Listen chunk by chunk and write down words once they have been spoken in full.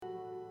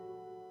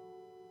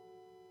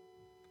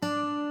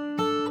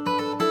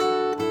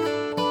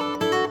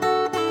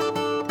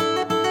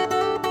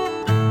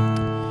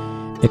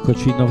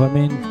Eccoci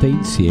nuovamente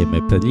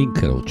insieme per gli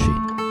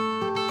incroci.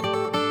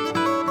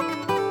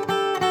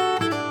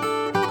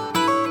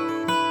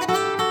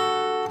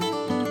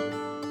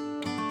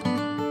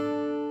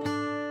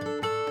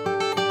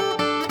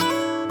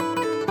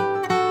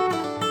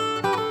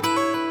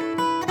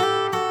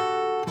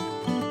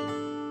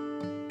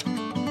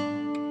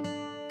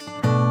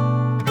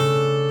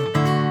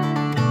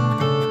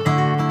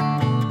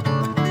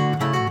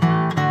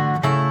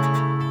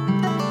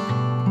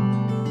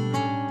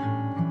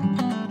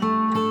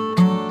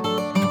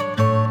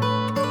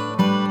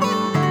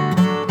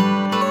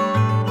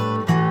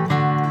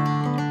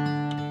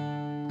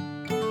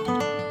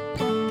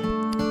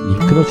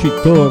 Incroci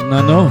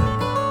tornano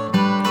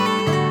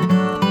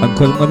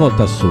ancora una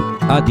volta su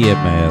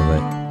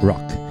ADMR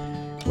Rock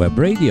Web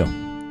Radio.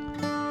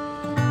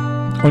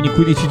 Ogni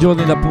 15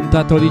 giorni la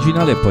puntata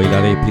originale, poi la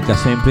replica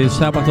sempre il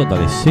sabato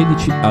dalle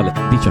 16 alle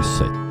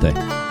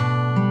 17.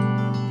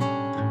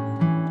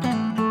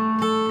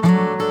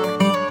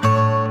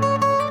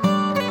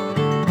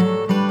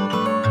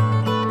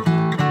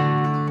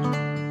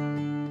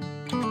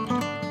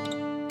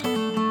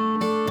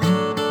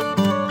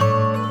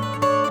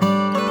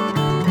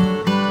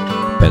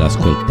 Per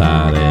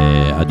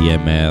ascoltare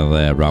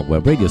ADMR Rock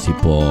Web Radio si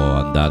può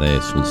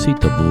andare sul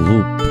sito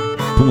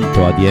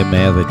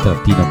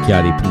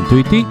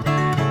www.admr-chiari.it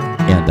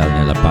e andare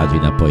nella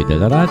pagina poi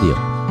della radio,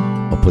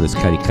 oppure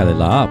scaricare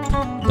la app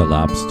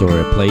dalla App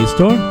Store e Play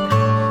Store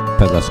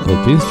per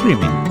l'ascolto in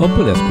streaming,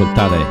 oppure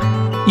ascoltare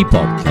i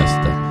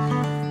podcast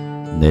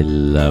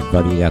nel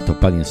variegato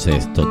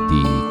palinsesto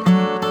di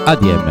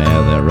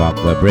ADMR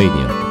Rock Web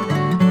Radio.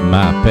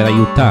 Ma per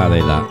aiutare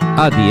la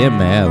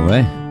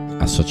ADMR,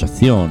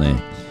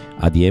 associazione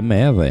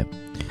ADMR,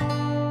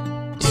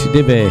 ci si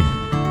deve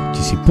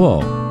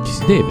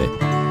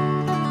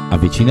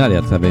avvicinare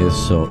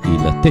attraverso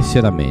il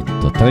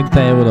tesseramento.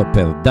 30 euro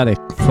per dare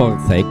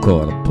forza e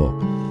corpo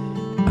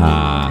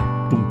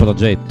a un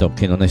progetto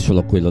che non è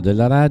solo quello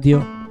della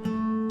radio,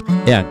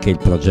 è anche il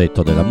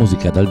progetto della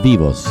musica dal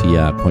vivo,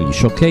 sia con gli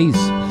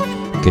showcase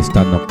che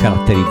stanno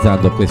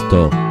caratterizzando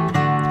questo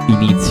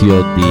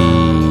inizio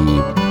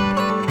di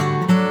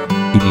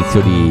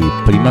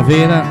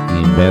primavera,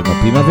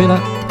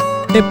 inverno-primavera,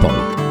 e poi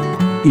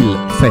il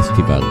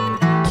festival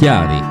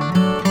Chiari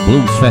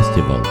Blues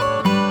Festival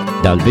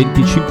dal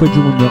 25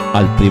 giugno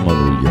al 1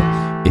 luglio,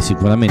 e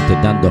sicuramente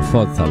dando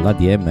forza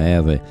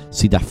all'ADMR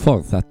si dà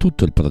forza a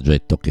tutto il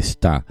progetto che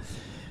sta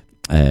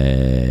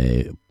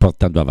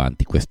portando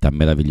avanti questa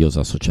meravigliosa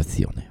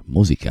associazione.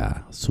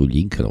 Musica sugli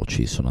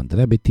incroci, sono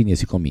Andrea Bettini e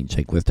si comincia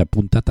in questa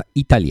puntata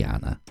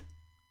italiana.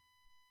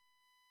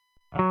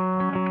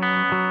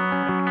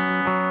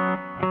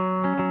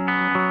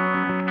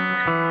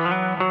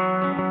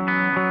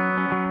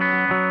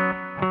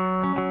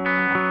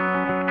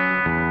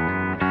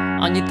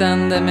 Ogni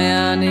tante mie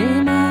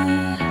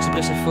anime ci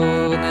prese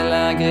fuori le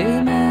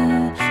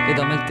lacrime che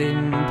da il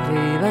tempo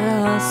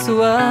priverà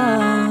sua.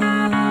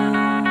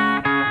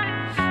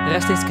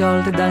 Resti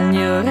ascolti dal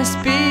mio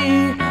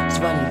respiro,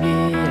 svali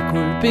via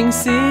col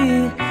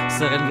pensiero,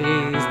 sarà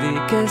il gris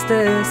di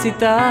questa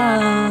città.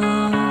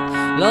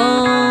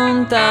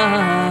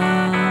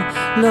 Lontano,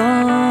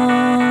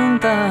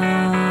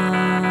 lontano.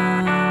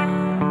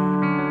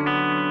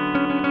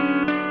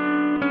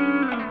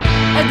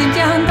 Ed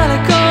impiantale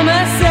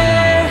come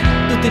se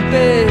tutto il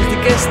peso di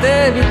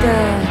questa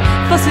vita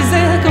fosse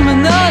se come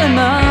non è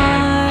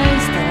mai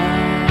stato.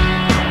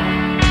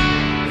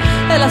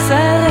 E la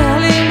sera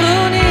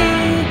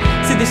all'imbrunì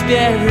si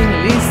dispiega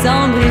negli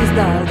sombris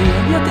dal Dio.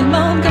 Io ti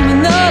mondo come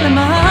non è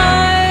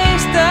mai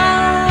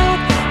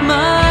stato,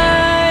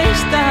 mai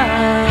stato.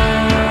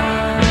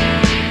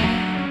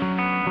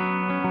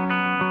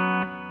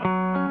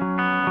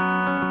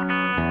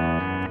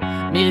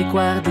 Mi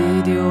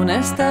ricordi di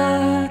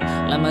un'estate,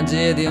 la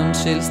magia di un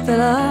cielo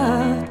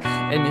stellato,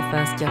 e mi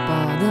fa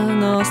schiappare da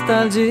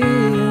nostalgia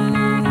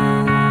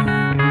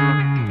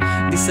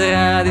di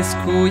sera, di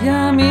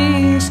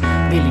scuiamis,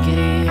 di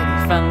allegria,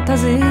 di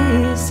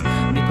fantasies,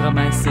 di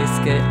promesse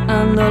che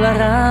hanno la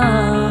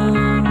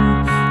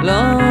ram.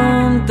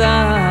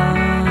 Lontano,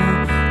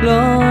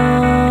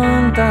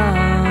 lontano.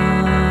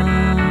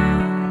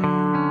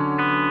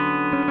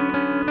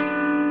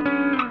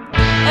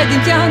 Ed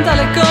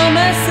impiantale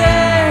come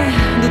se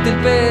tutto il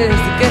peso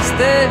di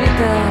questa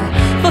vita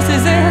fosse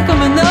se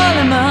come non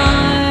è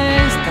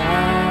mai stato.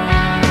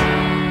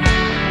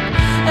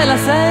 E la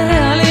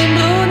sera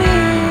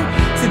all'imbrunì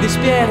si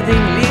dispierde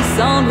negli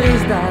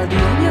sombris dal Dio.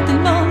 Io ti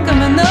mondo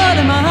come non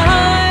è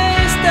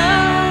mai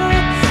stato,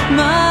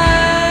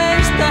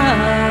 mai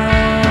stato.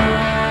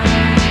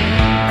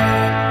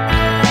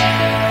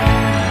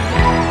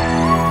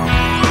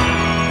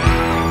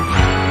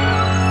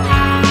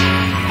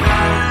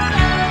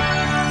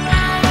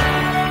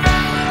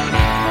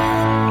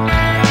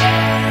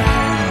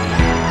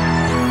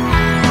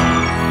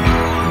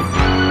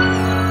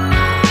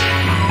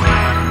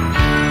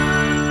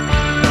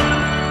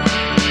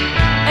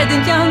 Ed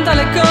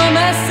impiantale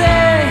come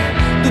se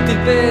tutto il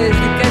peso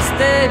di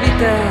questa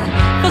vita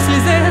fosse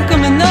l'isera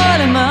come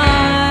non è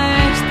mai.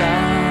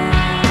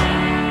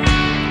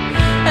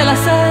 la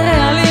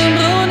sera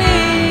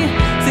l'imbrunì,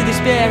 si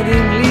dispierde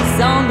in gli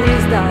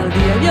sombris dal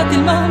dia, io ti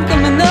man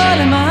come non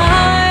le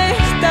mai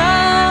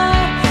sta,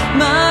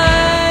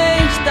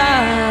 mai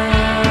sta.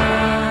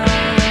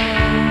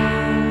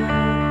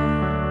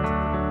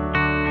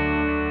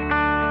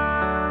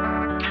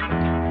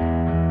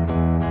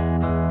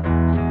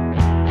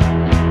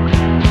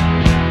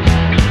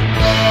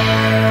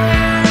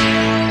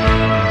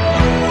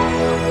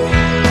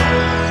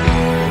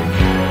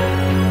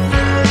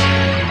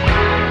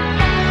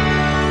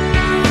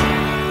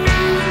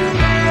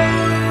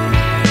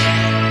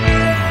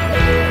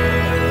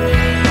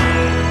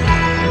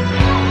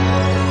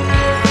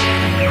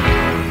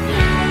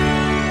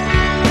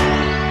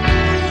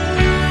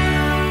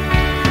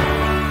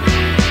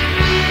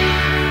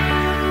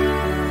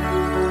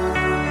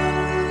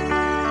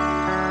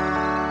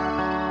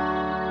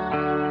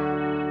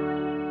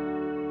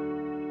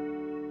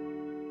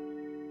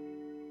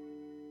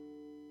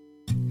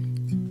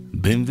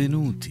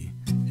 Benvenuti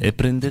e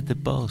prendete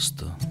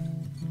posto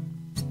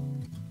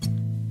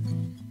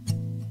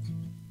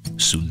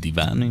sul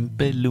divano in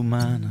pelle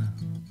umana,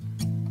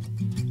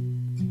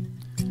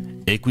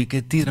 e qui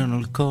che tirano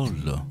il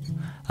collo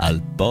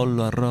al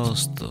pollo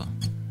arrosto.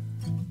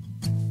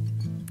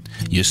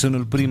 Io sono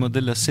il primo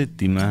della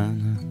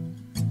settimana.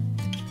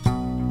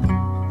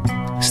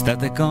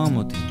 State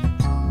comodi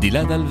di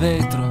là dal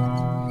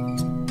vetro,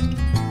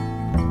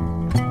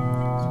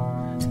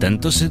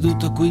 tanto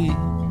seduto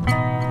qui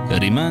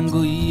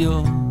rimango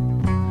io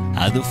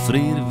ad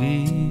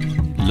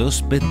offrirvi lo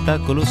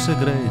spettacolo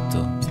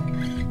segreto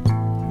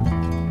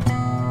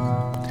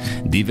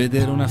di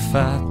vedere una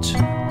faccia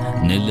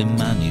nelle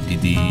mani di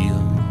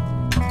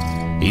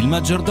Dio. Il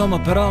maggiordomo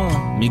però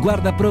mi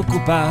guarda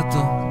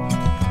preoccupato.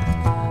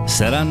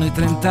 Saranno i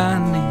 30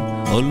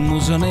 anni o il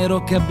muso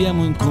nero che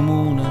abbiamo in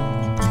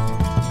comune.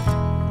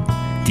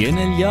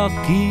 Tiene gli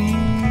occhi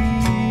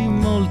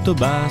molto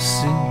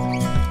bassi,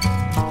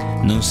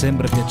 non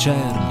sembra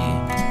piacergli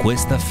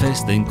questa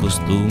festa in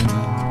costume,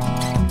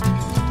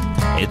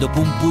 e dopo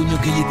un pugno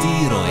che gli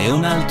tiro e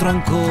un altro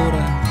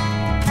ancora,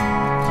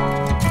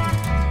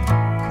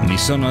 mi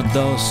sono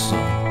addosso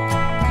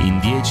in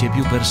 10 e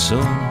più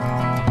persone.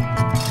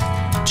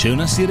 C'è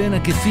una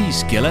sirena che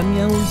fischia la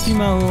mia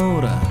ultima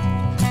ora.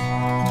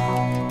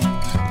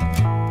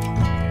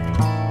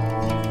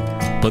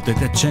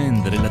 Potete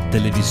accendere la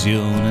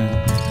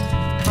televisione.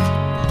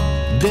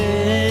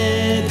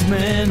 Dead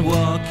Man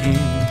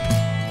Walking,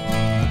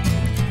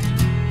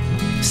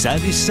 sa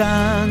di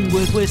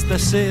sangue questa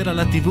sera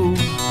la TV.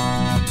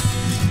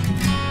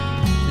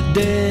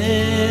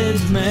 Dead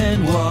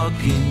Man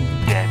Walking,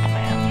 Dead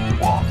Man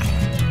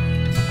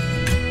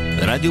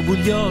Walking. Radio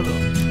Bugliolo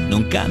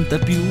non canta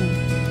più.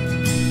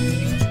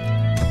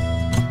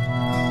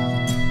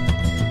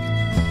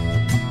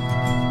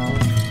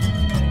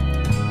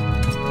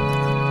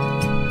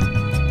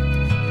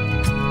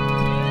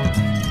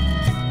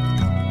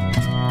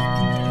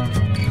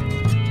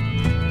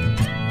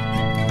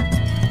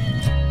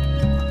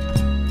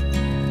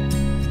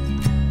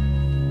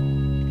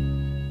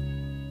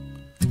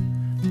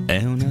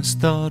 È una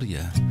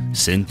storia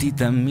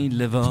sentita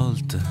 1000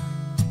 volte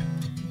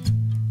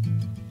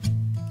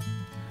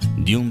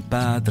di un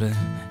padre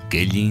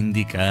che gli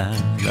indica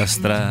la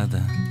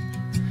strada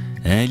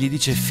e gli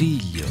dice: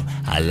 figlio,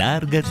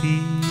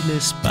 allargati le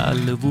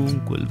spalle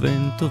ovunque il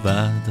vento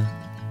vada.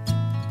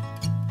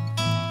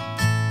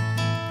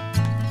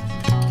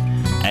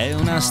 È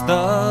una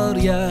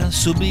storia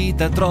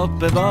subita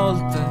troppe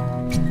volte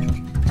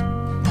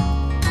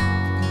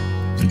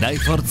dai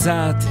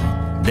forzati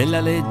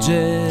della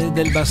legge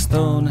del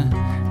bastone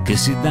che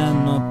si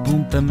danno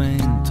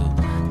appuntamento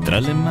tra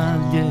le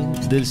maglie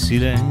del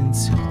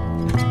silenzio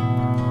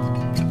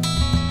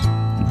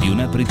di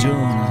una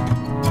prigione.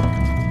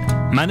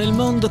 Ma nel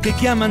mondo che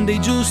chiaman dei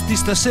giusti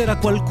stasera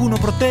qualcuno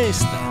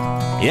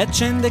protesta e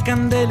accende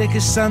candele che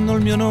sanno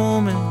il mio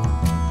nome,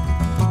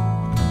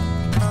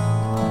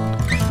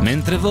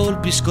 mentre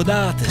volpi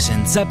scodate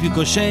senza più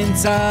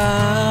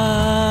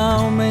coscienza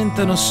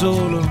aumentano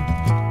solo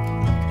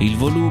il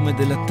volume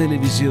della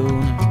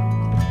televisione.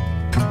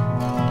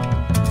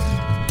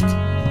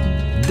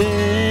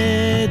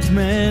 Dead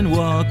Man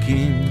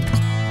Walking,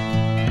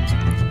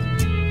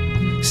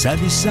 sa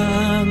di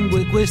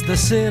sangue questa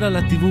sera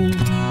la TV.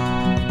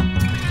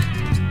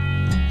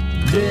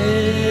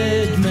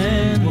 Dead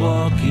Man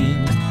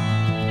Walking,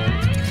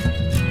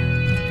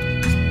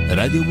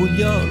 Radio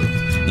Bugliolo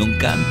non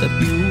canta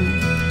più.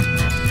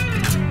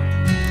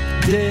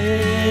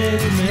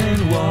 Dead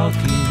Man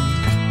Walking,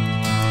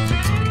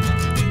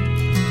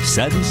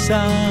 sa di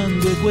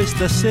sangue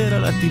questa sera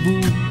la TV.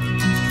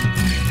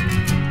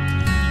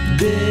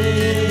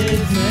 Dead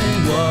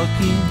Man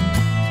Walking,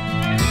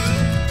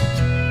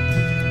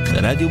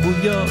 Radio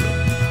Bugliolo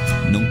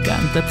non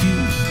canta più.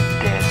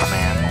 Dead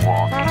Man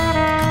Walking.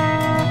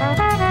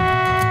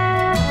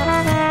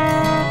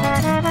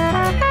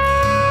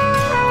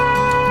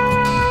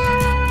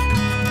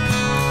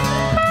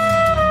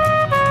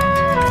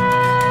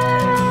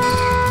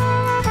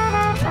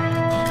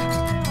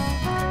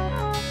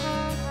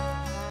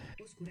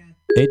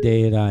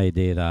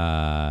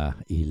 era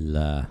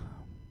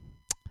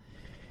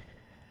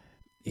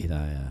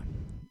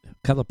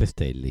Carlo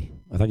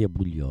Pestelli, Radio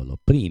Bugliolo,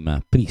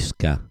 prima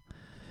Prisca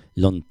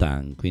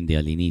Lontan, quindi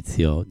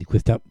all'inizio di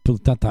questa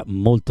puntata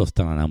molto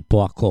strana, un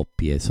po' a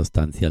coppie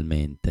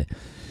sostanzialmente,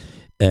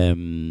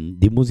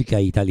 di musica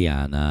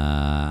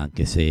italiana,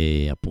 anche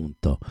se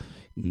appunto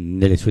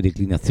nelle sue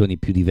declinazioni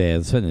più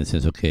diverse, nel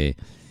senso che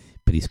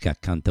Prisca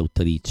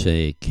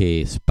cantautrice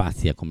che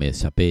spazia, come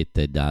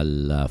sapete,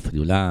 dal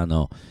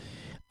friulano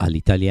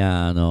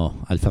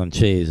all'italiano al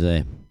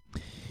francese,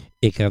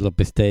 e Carlo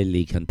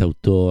Pestelli,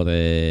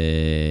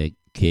 cantautore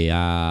che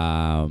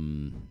ha,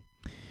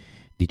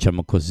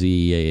 diciamo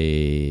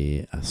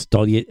così, ha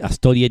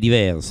storie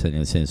diverse,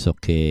 nel senso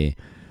che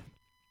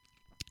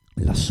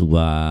la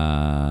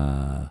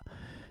sua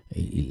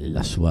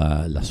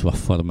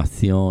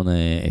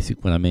formazione è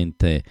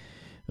sicuramente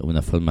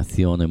una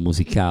formazione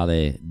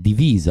musicale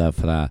divisa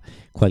fra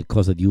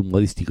qualcosa di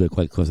umoristico e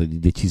qualcosa di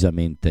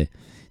decisamente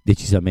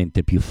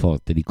più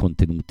forte, di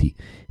contenuti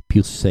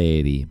più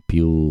seri,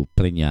 più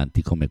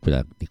pregnanti, come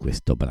quella di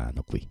questo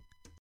brano qui.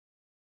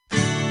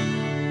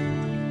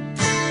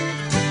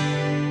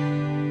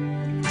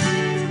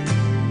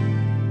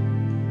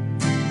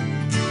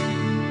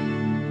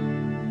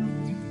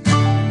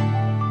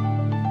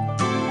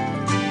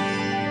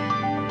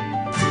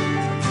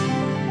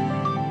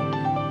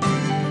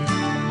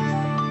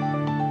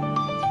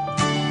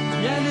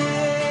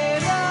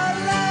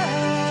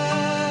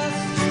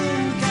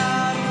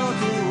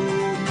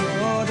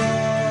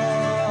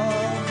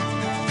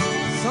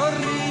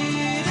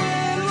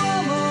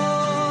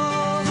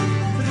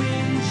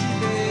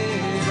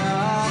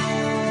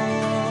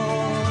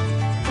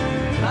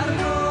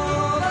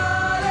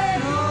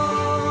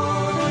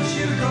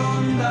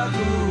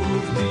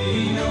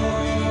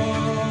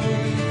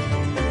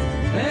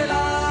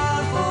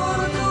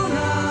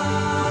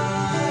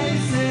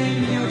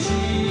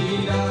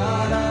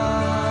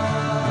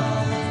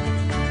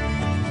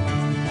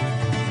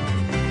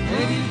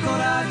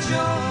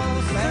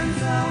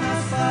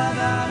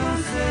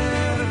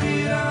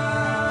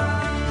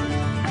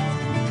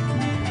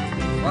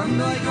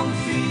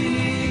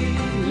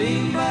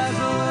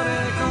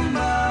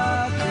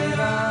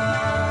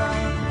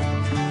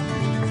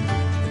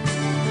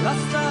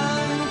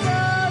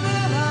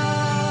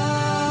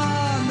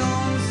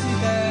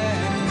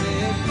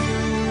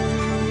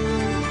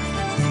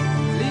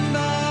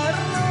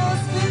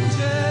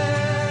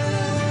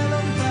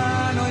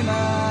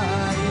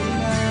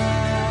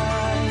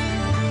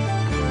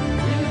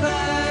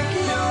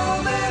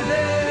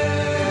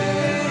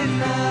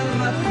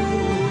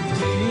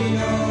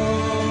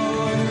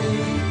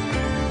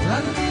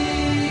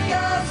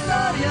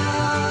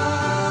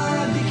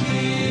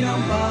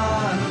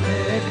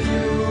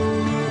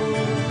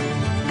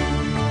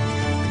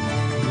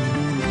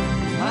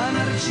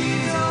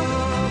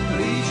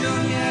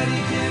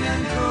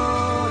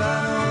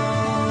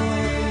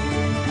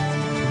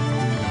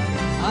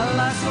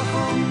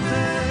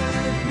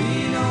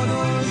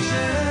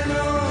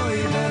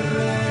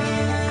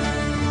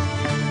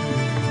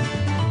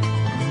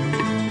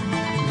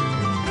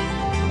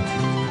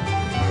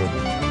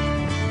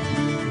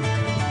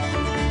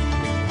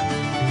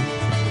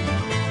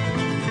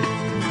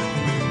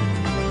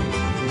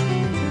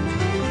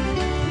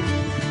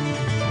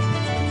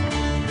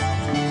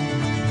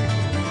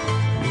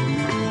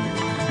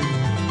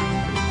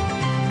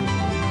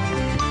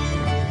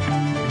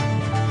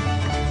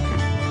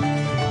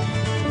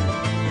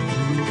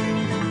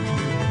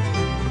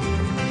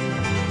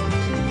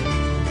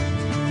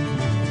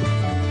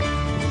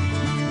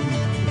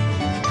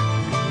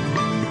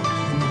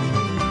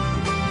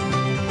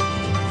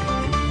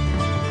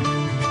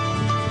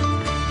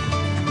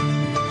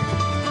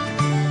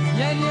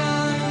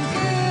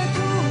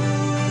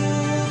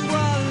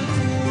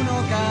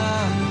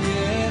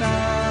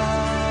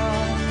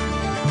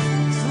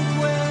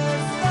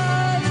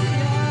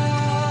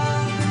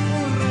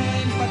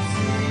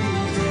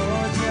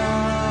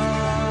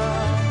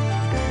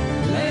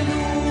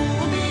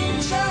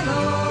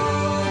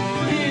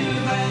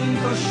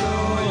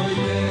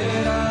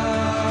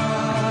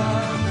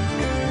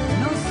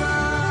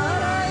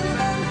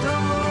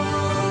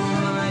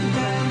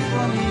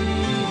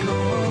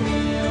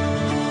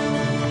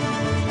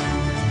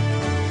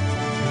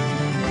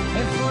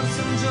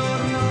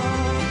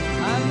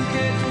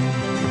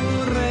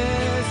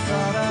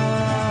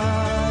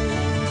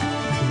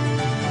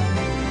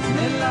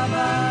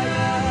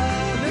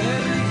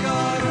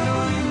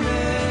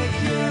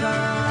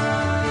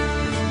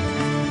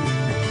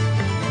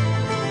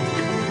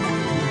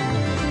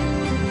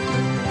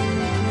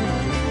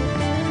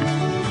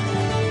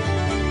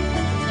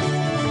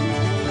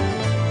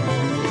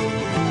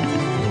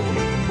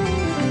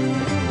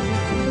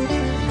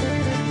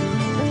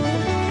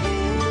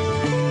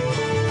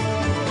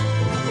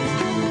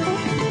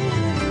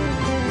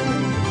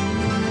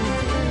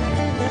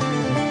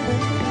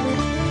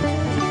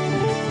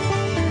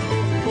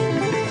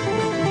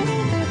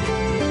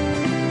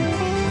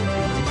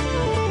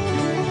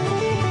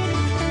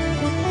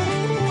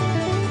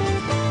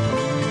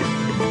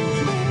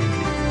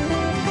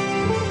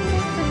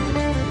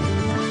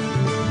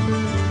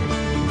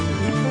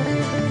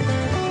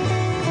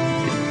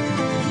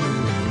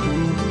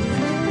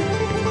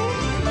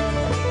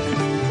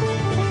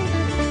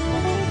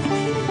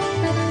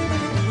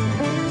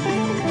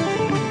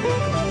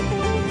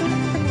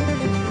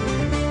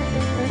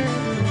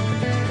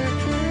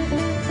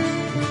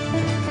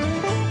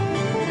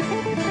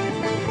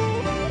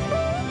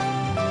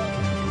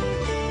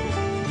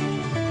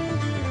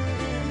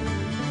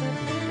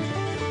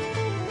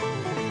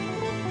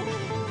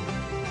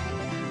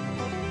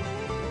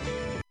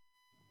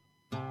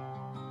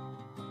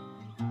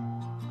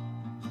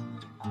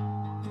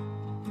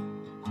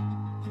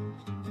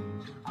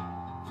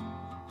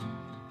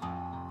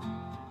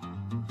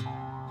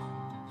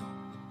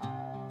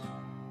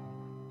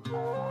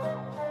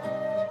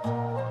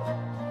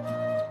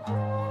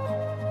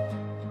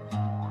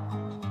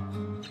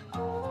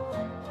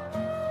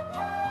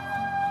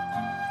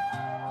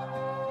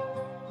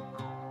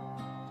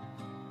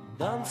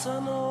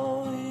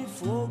 Danzano i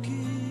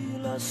fuochi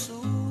lassù,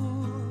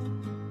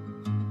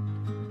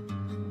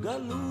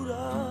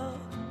 gallura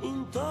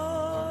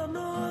intorno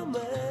a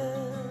me,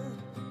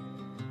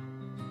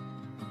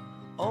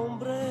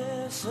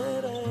 ombre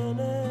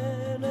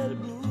serene nel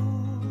blu,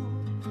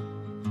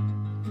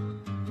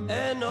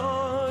 e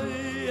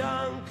noi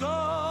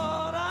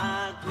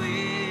ancora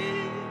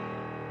qui,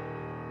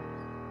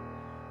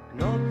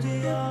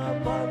 notti a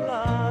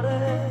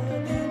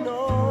parlare di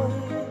noi,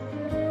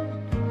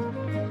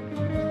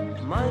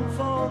 ma in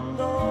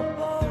fondo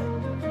poi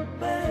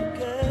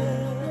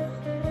perché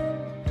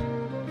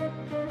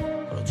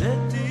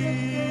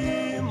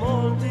progetti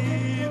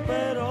molti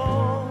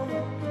però,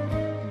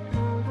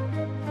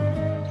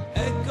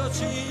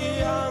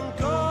 eccoci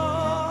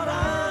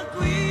ancora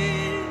qui.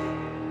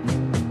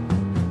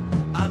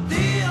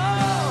 Addio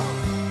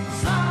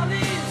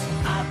Salis,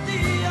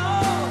 addio,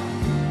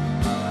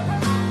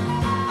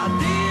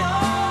 addio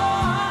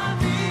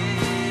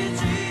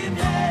amici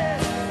miei.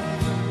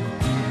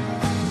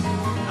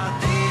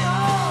 Addio,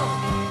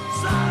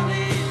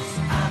 Salis,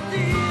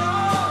 addio,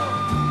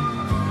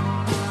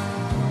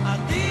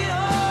 addio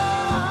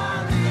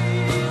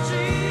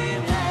amici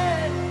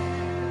miei.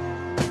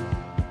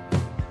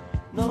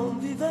 Non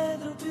vi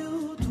vedrò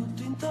più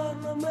tutti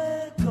intorno a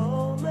me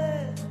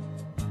come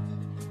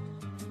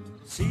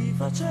si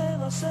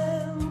faceva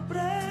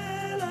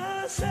sempre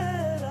la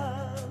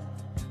sera,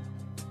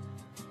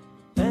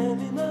 e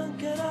mi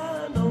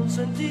mancherà non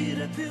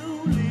sentire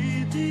più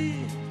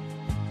liti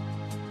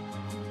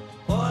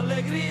o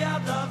allegria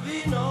da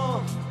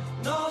vino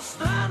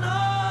nostrano.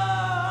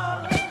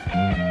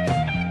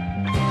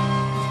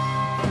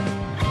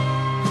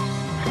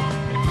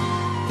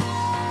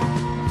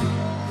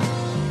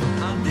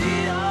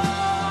 Addio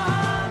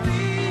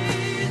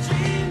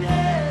amici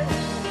miei.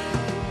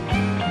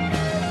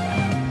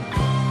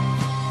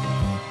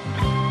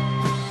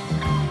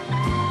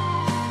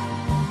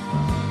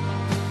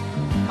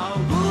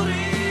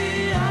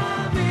 Auguri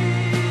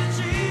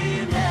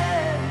amici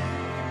miei.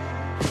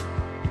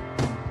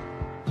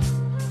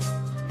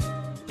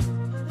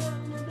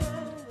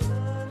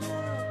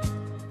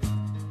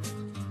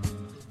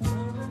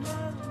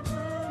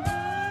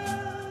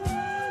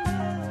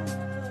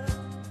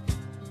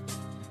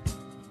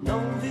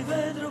 Non vi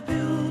vedrò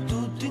più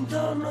tutti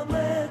intorno a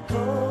me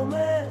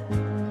come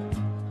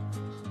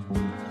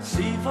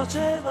si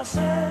faceva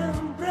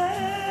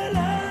sempre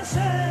la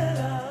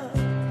sera,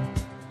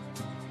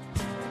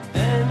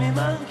 e mi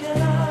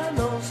mancherà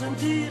non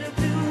sentire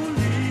più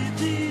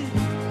liti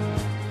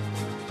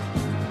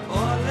o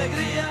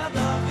allegria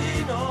da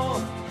vino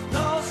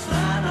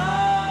nostrano.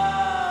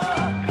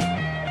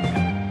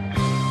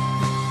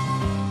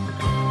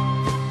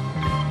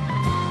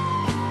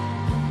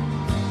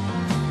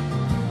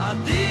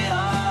 Addio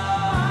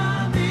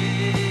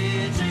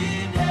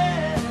amici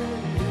miei.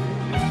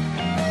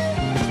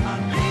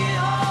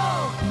 Addio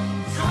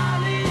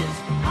Salis,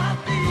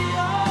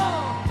 addio,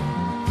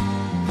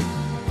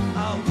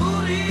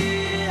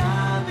 auguri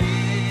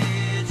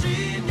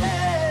amici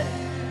miei.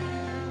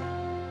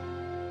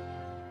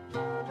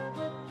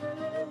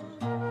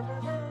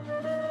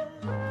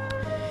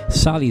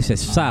 Salis e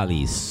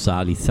Salis,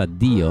 Salis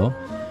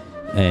addio.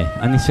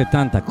 Anni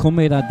 70,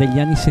 come era degli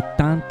anni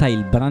 70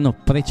 il brano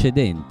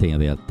precedente in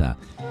realtà.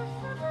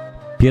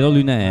 Piero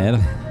Lunaire,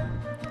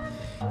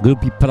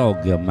 gruppi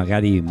prog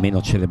magari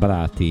meno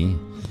celebrati,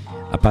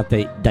 a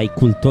parte dai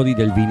cultori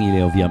del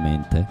vinile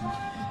ovviamente,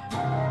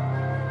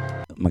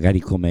 magari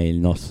come il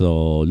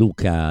nostro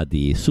Luca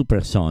di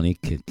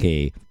Supersonic,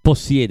 che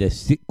possiede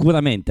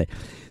sicuramente,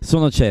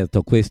 sono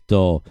certo,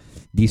 questo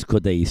disco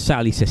dei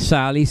Salis e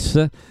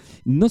Salis.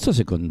 Non so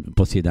se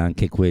possieda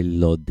anche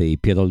quello dei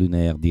Piero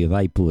Lunaire di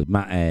Raipur,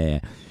 ma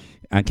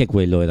anche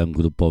quello era un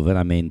gruppo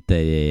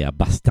veramente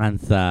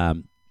abbastanza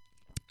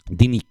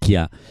di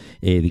nicchia,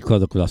 e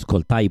ricordo che lo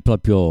ascoltai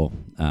proprio,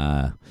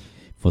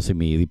 forse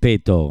mi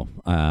ripeto,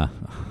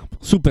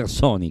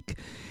 Supersonic,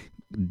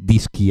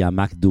 dischi a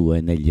Mach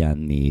 2 negli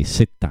anni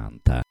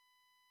 70.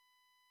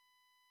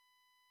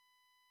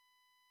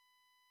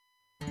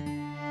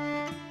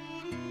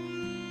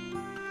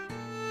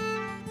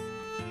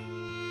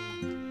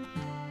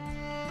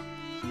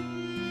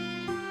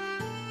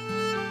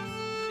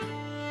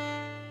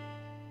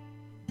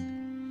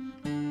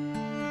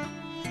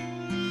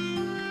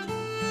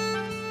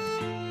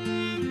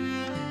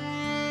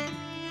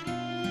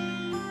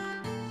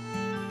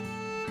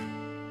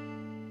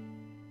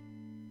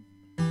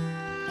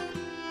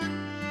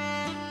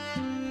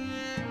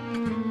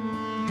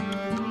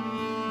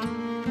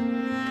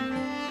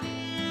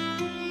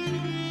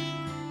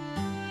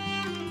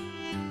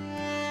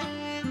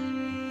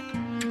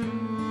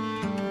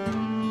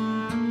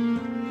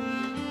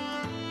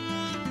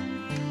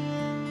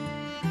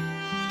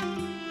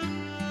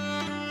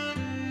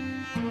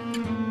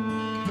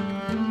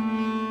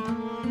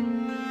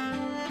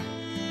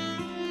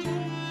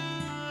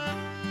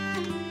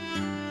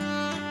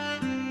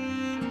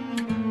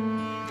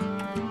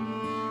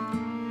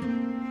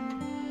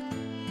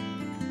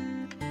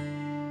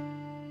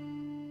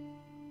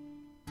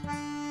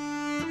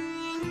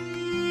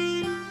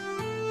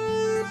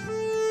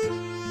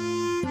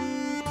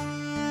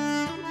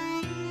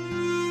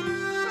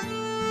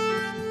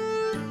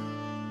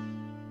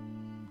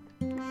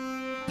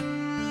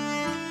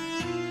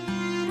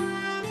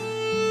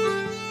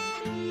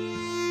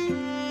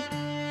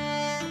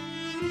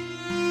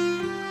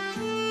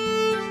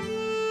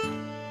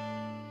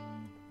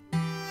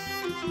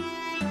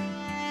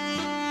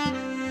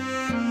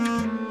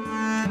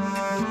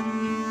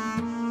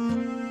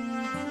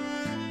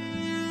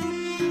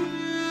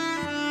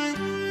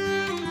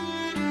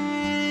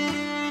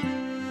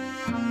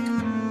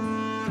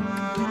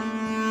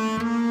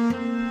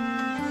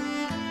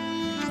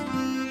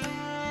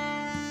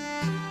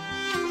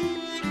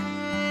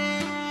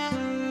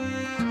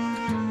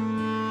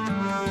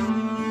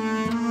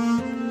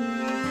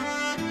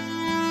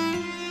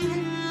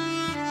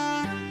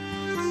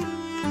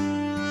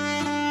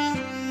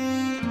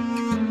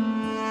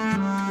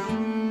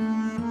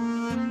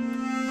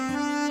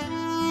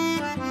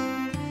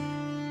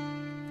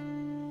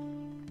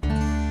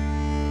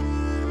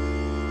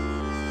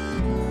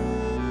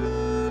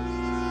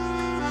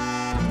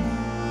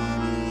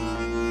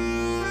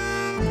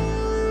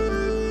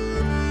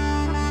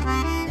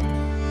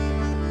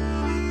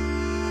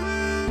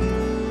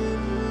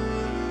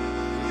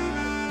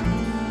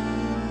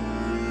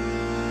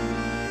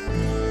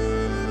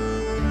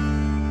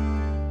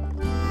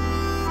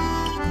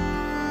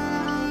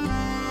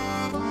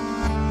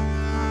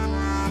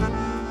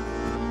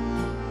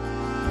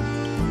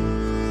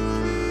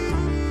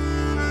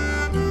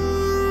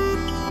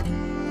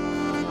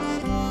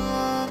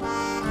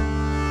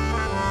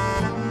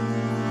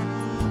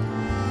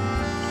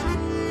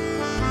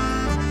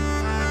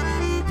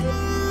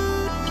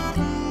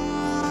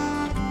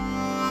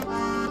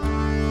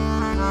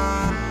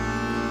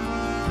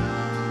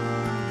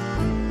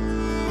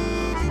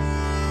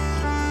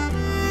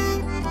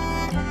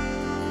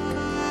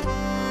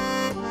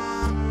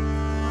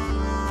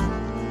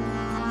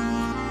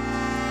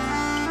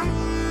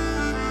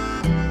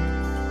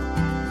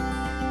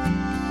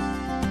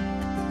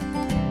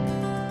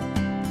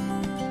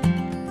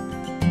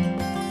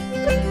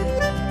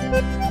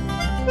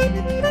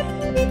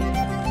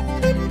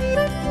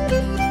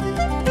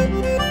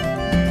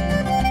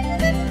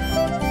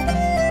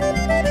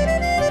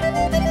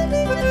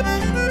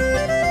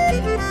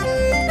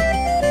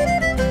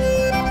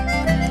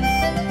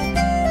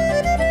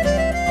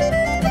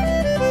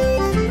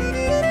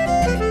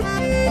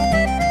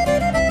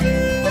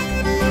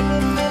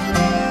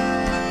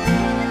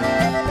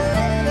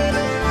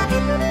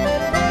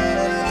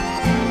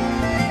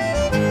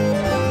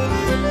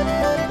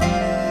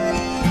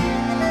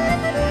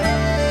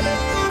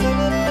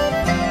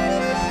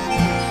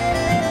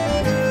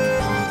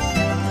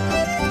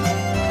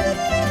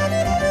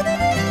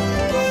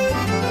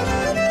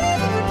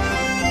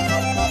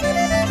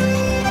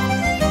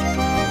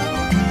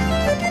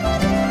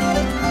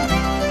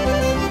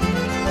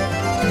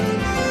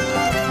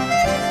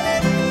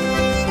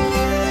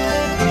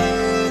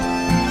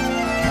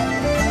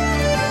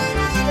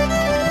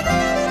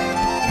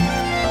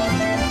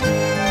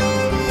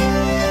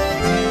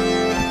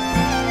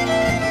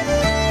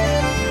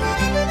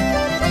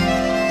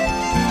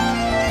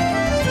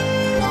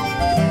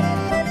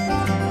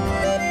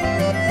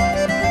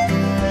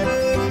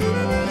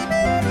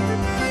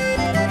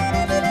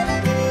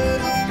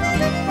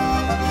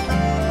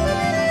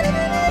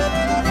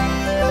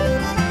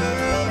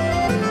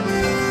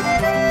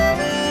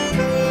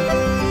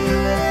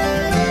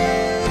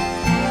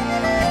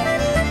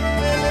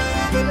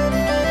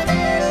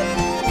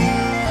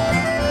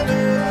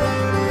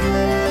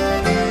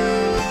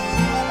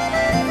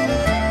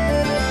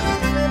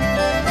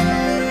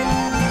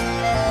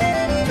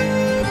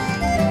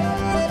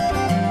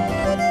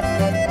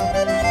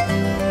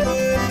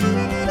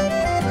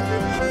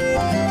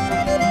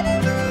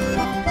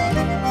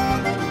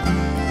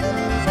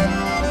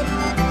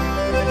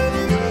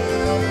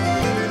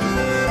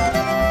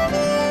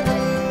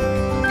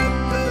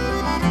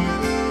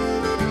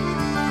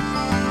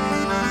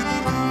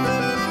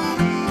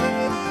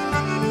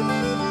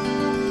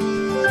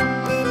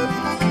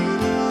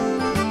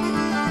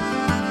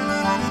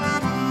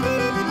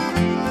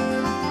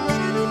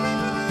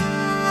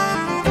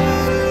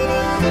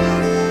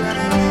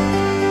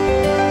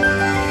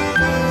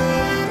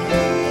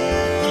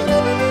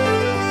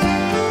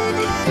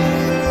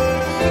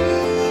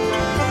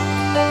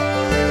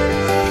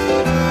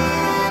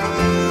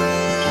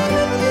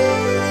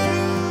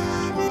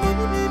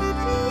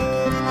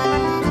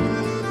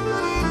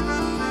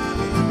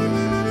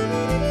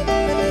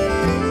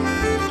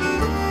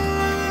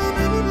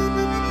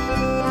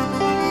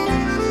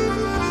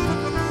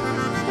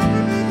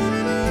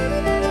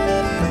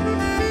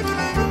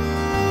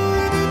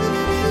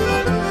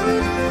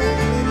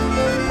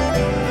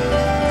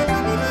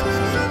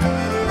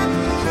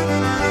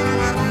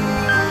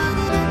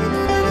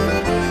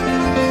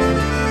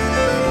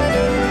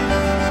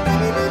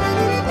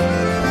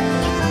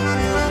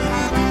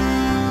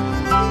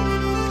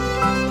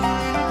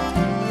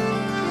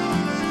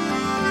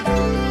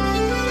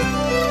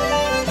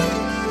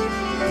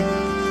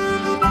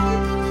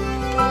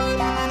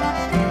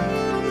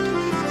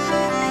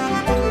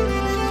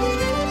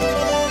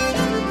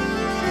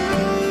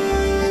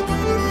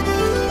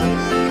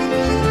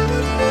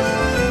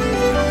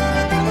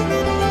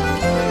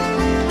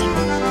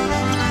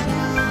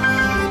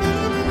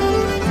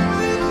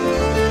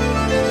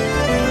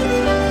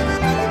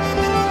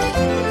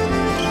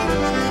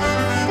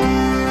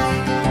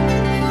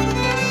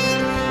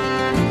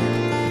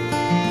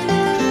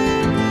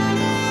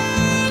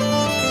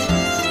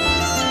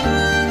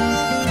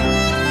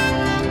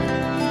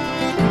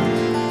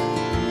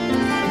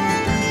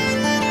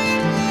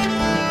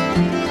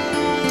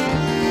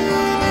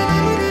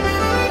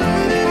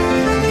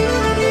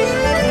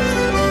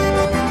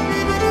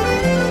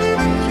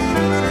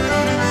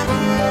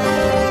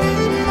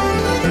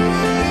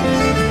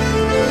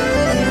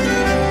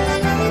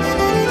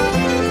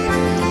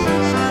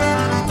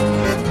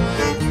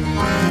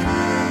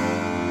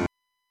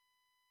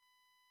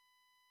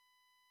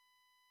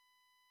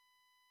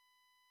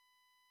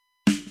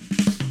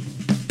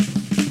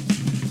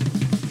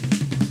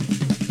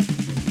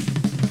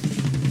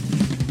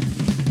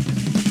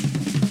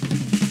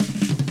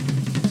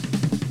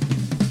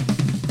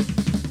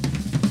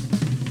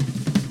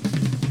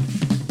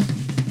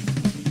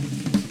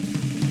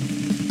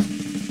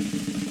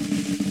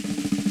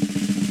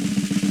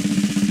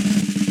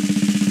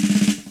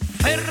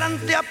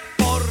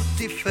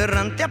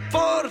 ferranti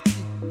apporti,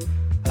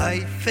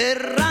 ai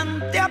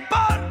ferranti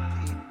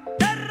apporti,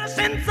 terra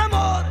senza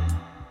amore,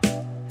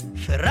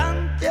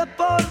 ferranti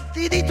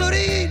apporti di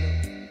Torino,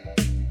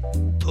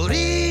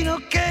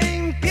 Torino che è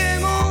in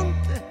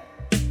Piemonte,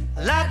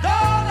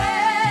 laddove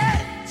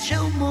c'è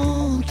un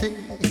monte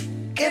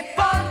che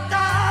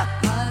porta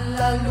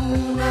alla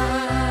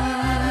luna.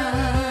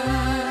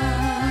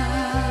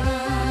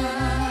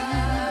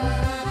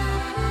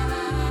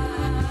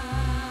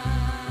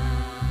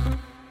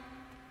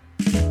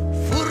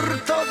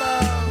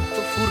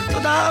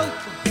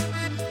 D'auto,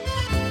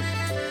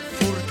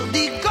 furto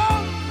di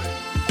gomme,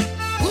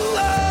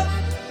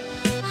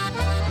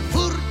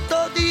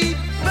 furto di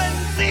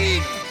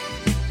benzina,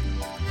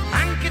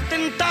 anche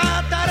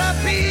tentata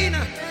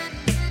rapina,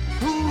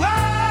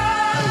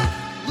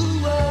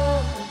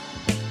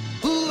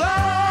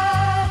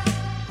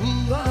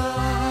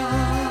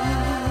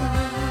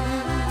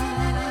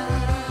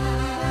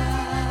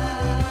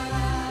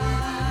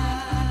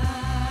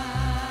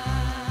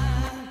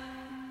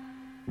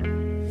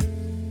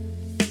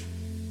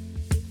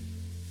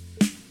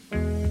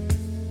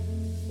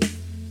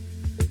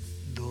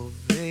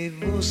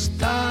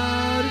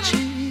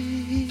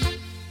 starci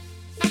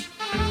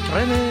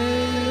 3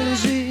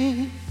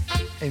 mesi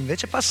e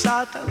invece è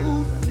passata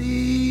una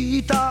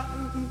vita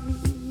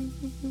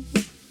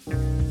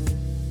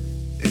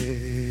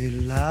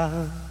e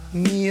la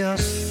mia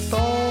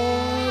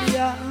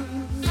storia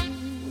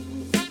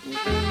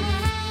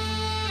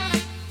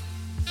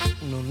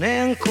non è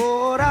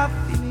ancora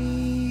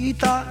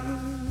finita.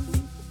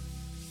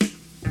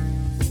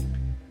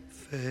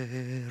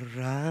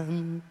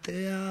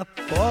 Ferrante a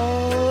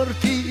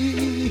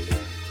porti,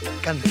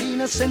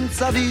 cantina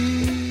senza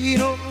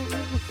vino,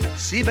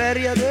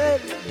 Siberia del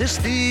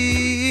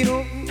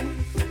destino,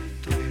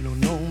 treno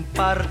non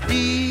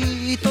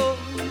partito,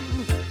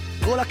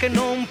 gola che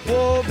non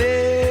può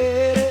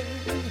bere,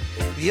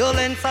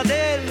 violenza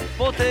del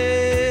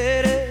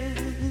potere.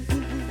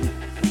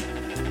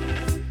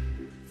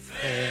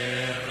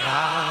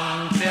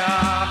 Ferrante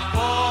a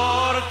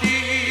porti,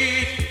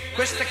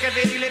 queste che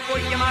vedi le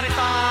puoi chiamare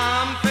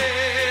tampe,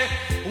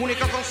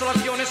 unica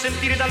consolazione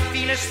sentire dal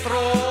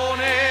finestrone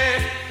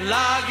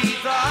la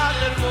vita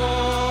del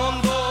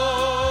mondo.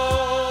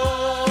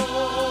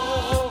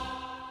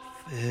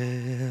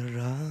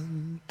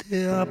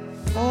 Ferrante a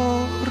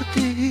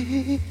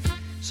porti,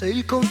 sei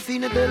il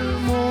confine del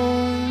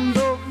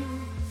mondo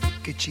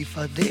che ci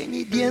fa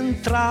degni di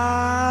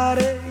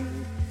entrare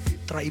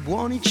tra i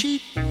buoni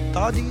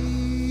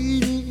cittadini.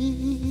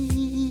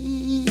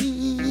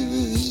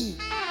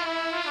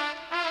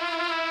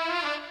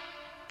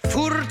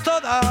 Furto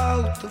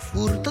d'auto,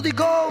 furto di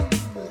gomme,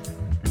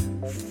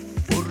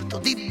 furto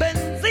di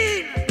benzina,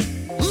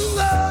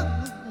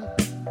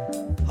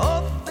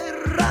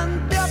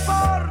 Ferrante a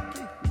porti,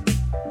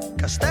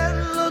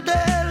 castello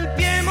del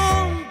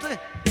Piemonte,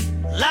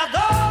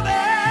 laddove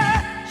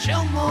c'è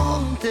un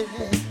monte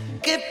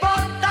che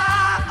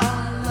porta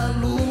alla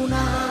luna.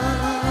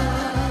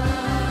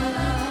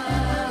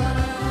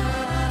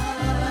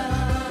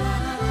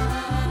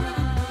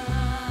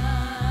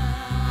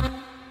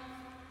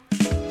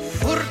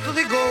 Furto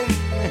di gomme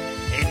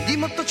e di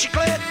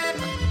motociclette,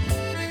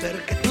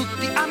 perché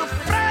tutti hanno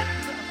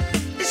fretta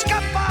di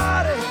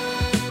scappare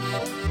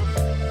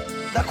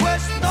da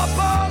questo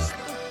posto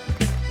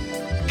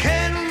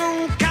che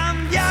non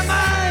cambia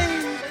mai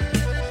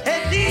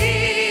e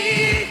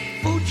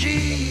di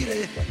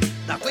fuggire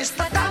da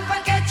questa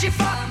tappa che ci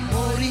fa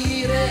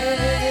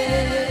morire.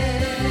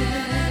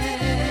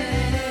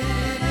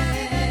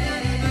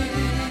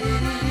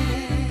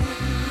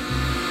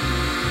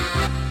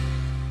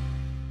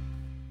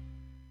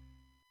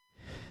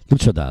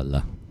 Lucio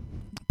Dalla.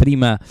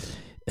 Prima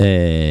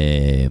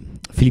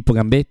Filippo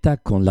Gambetta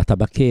con La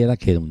Tabacchera,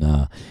 che è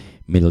una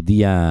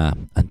melodia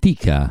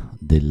antica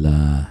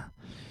del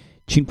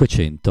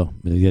 500,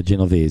 melodia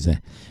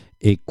genovese,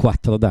 e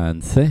Quattro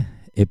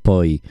danze, e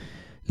poi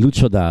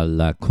Lucio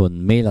Dalla con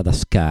Mela da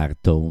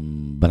scarto,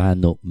 un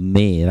brano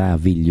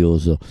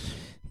meraviglioso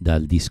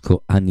dal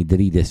disco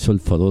Anidride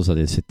Solforosa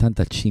del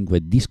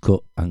 75,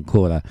 disco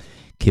ancora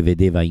che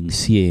vedeva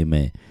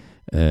insieme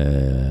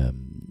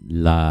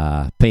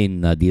la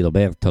penna di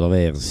Roberto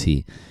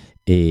Roversi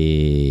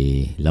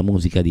e la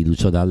musica di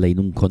Lucio Dalla in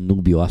un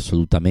connubio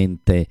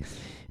assolutamente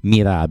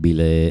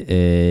mirabile,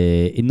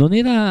 e non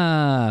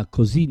era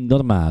così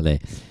normale.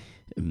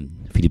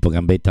 Filippo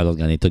Gambetta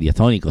all'organetto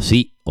diatonico,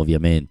 sì,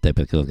 ovviamente,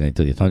 perché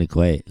l'organetto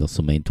diatonico è lo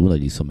strumento, uno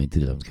degli strumenti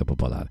della musica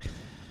popolare,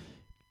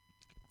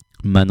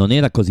 ma non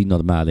era così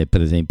normale,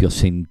 per esempio,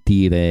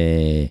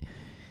 sentire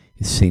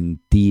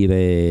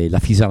la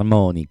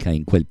fisarmonica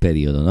in quel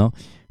periodo, no?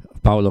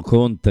 Paolo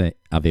Conte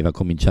aveva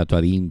cominciato a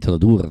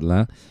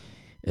reintrodurla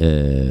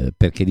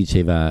perché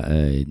diceva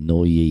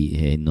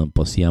noi non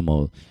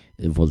possiamo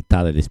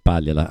voltare le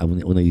spalle a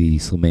uno degli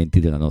strumenti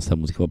della nostra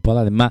musica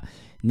popolare, ma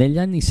negli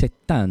anni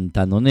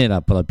 70 non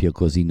era proprio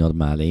così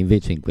normale,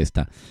 invece in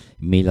questa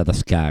Mela da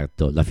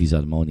scarto la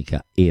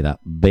fisarmonica era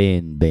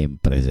ben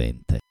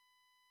presente.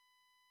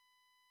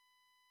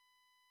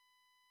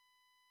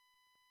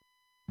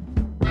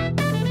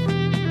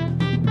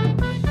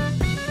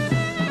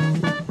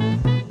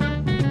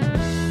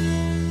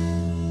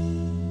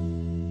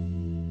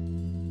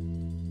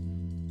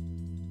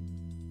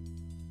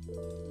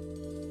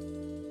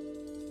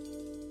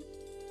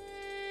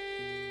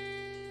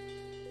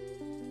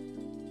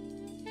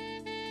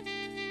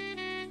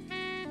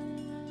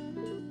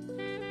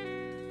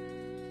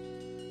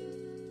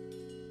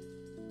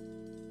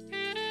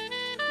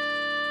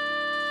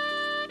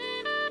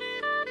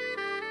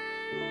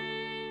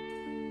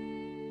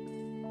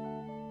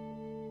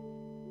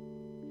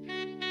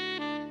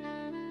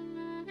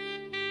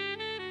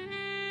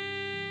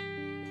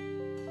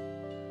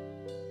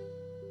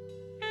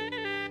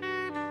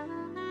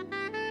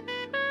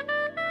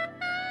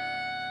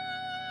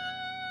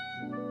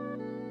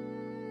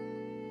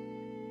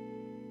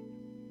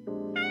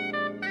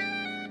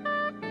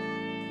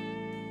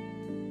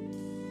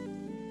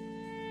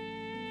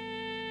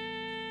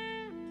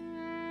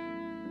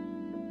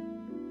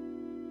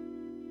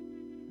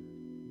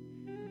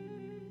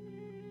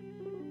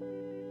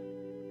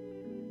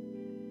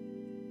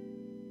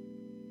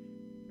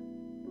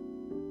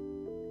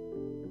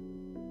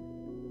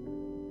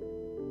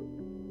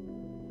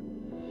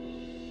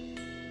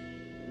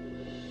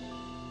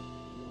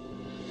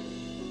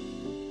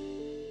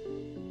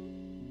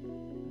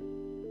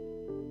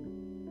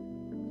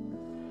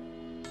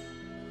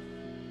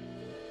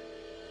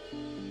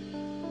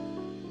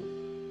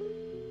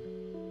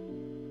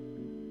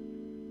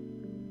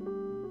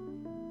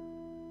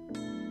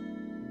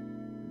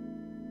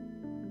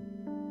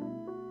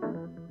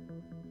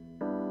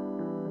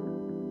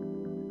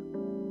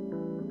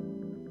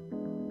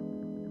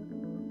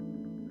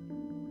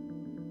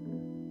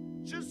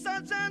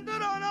 sta gente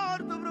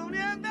nord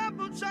proveniente a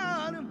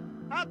Bucciano,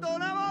 a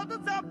una volta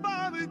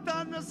zappami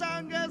tanto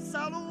sangue e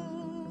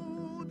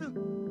salute.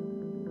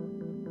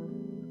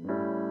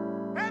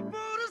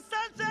 Eppure sta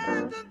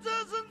gente non si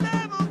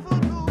sentiva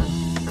futuro.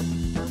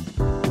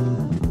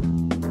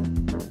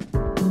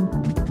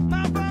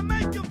 Ma fa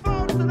meglio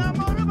forte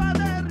l'amore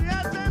paterno,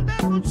 a gente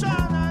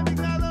Bucciana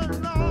mica del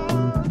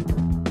nord.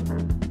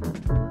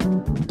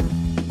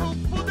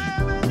 Non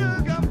poteva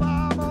più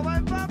campare, va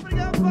in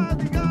fabbrica a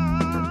faticare.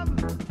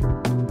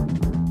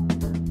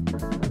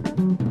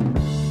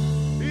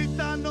 Il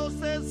tanto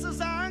stesso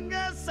sangue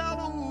e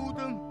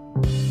salute,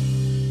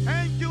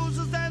 e in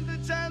chiuso sente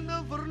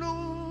gente fornuta.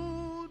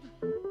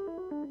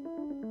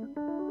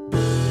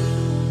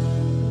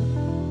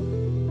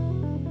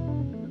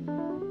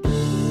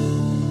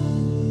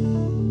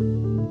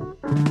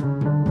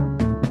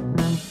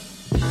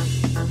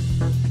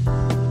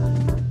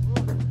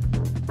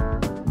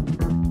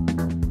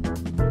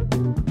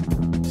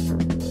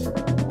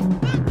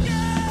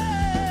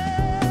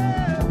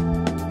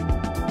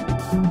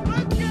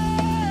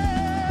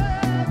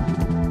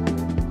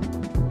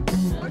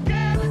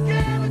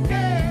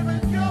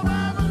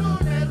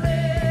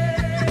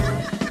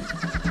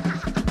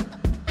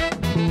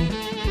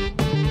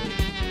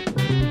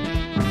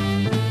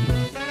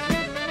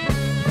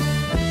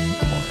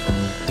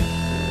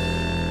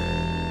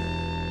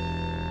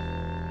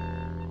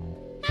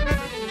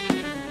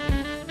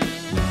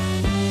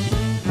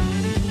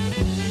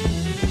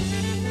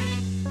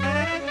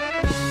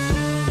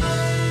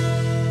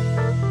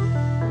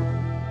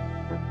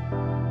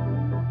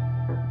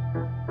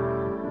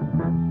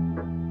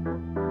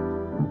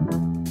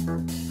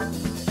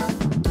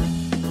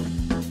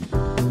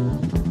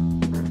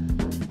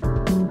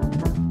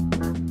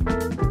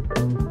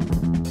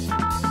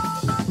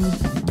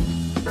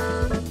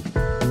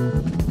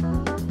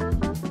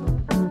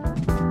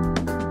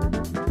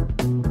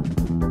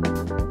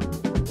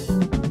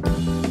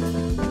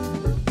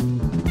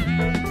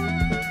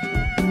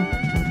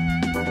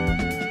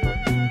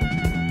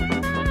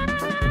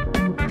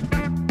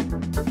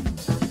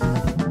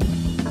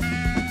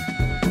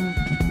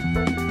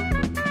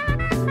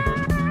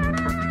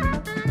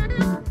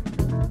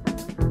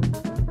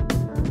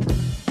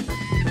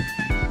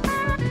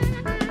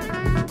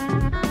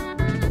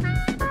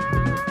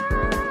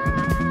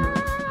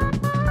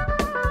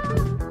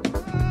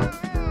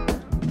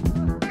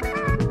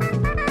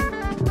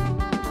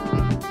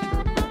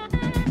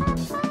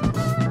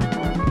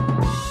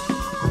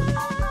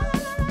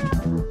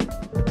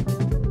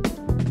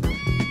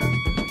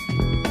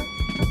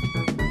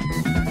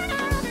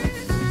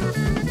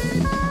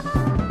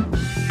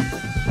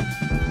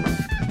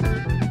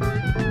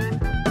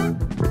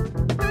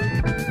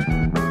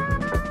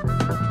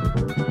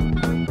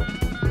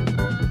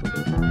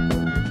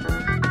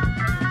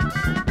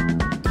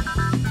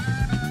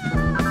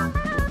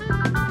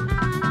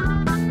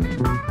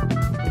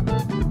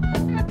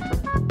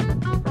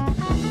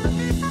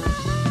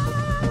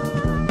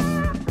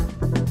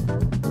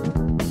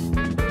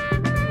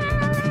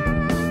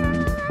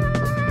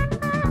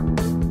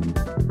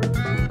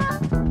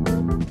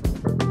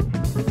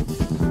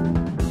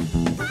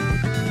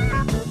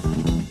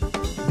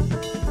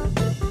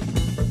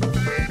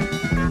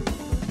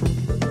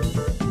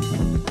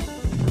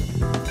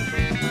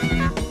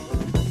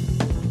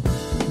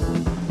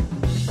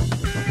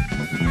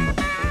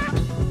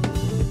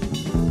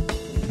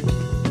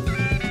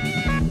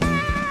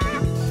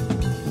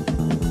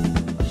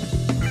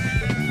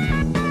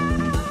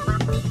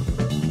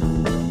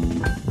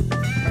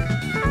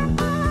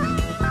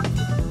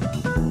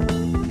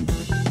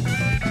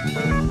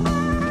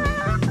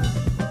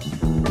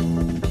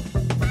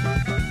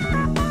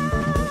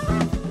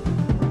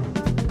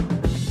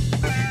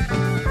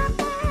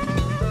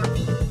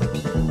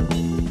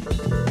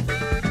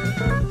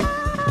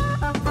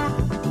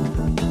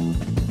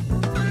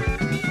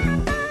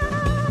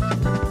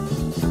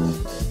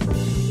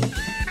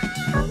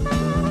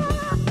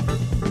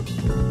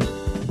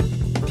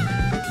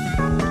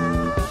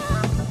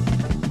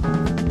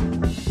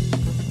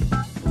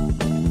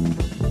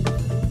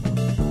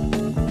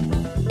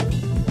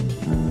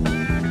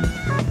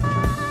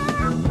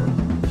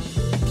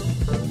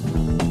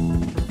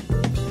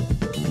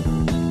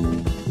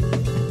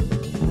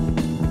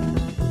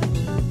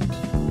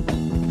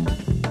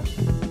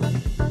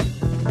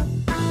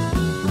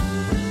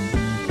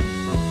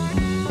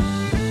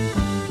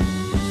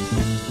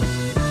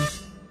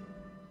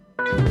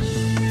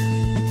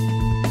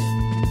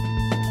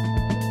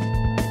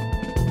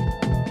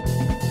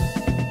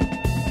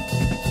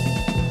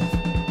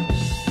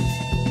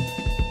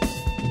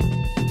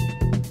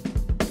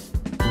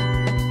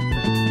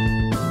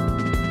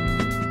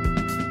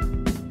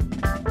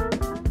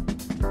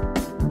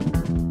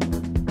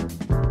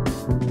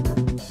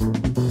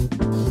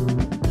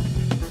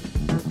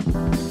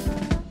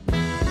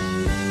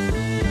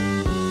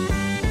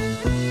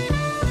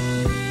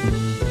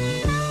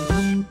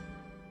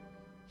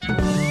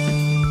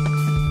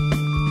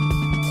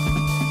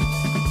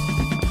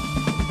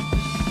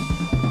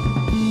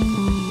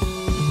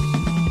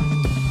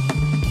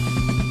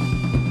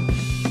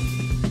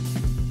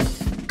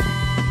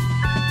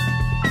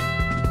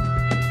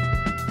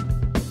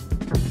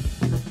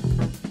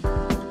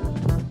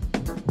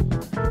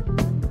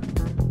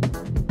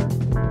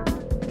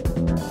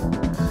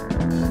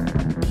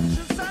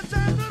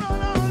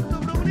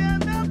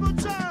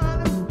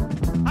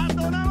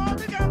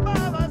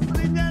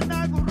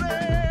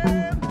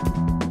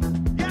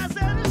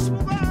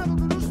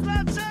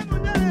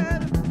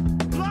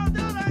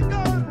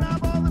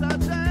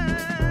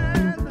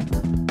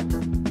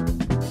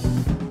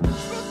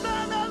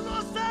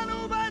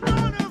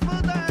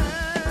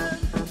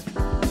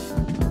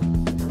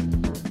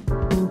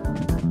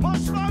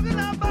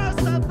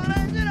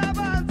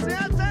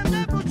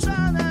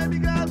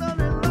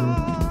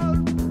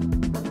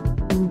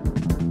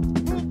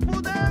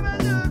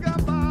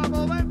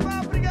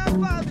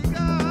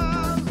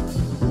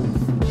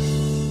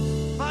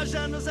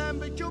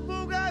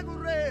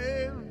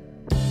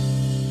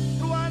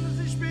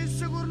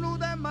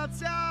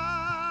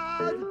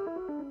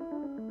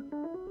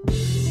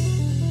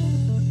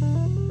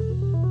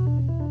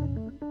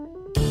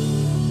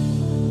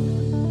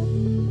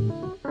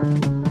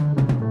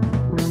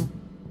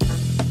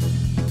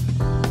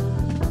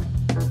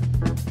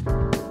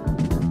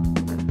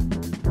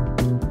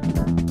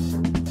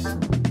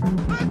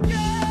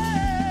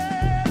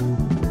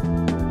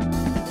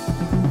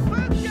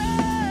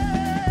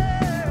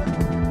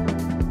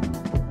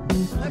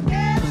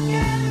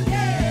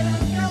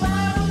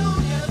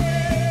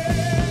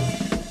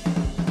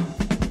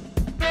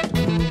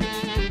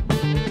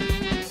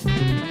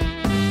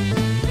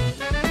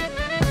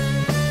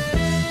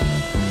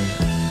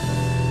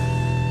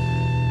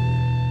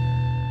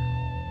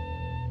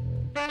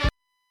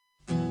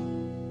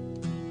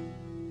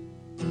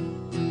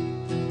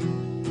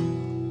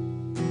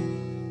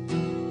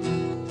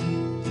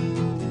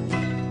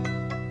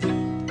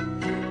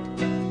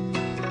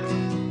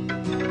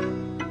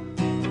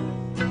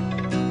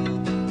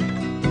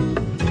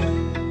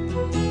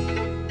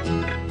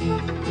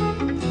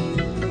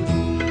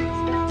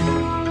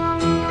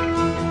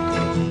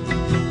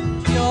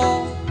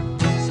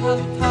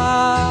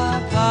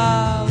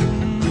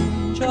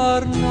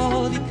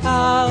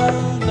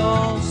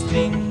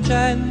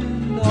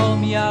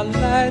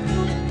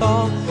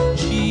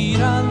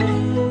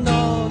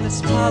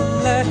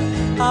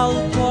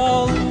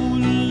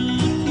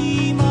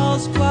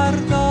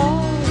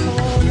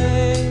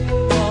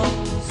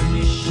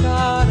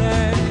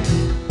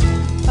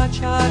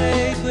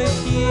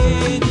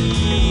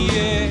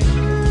 e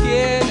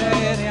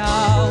chiedere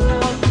a un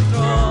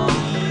altro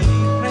di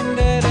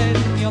prendere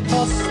il mio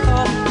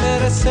posto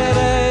per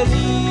essere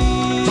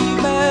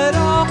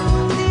libero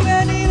di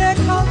venire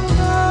con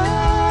me.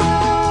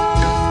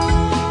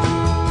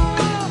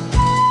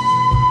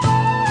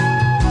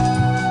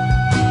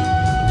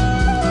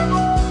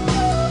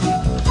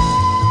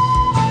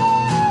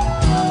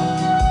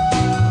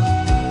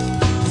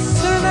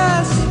 Se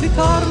ne si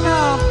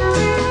torna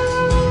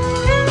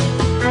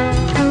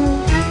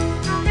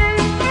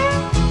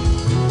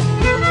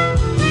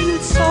il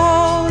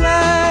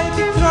sole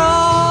di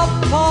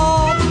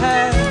troppo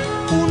per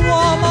un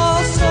uomo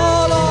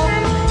solo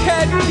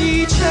che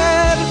ti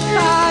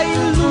cerca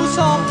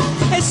illuso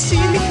e si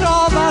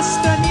ritrova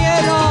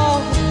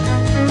straniero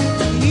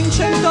in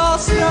 100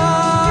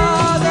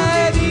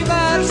 strade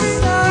diverse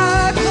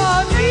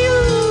con il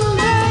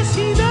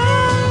desiderio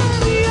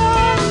di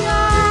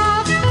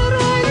avere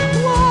il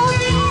tuo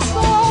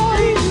viso,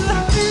 il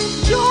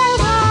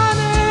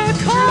giovane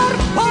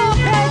corpo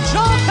che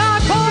gioca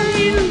con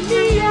il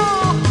mio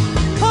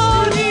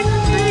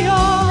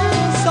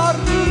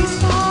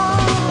sorriso.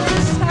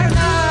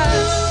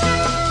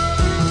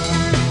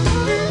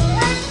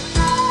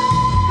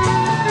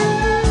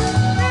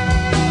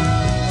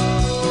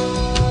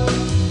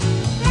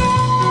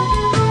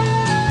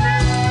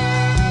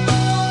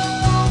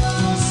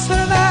 Se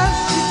ne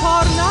si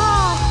torna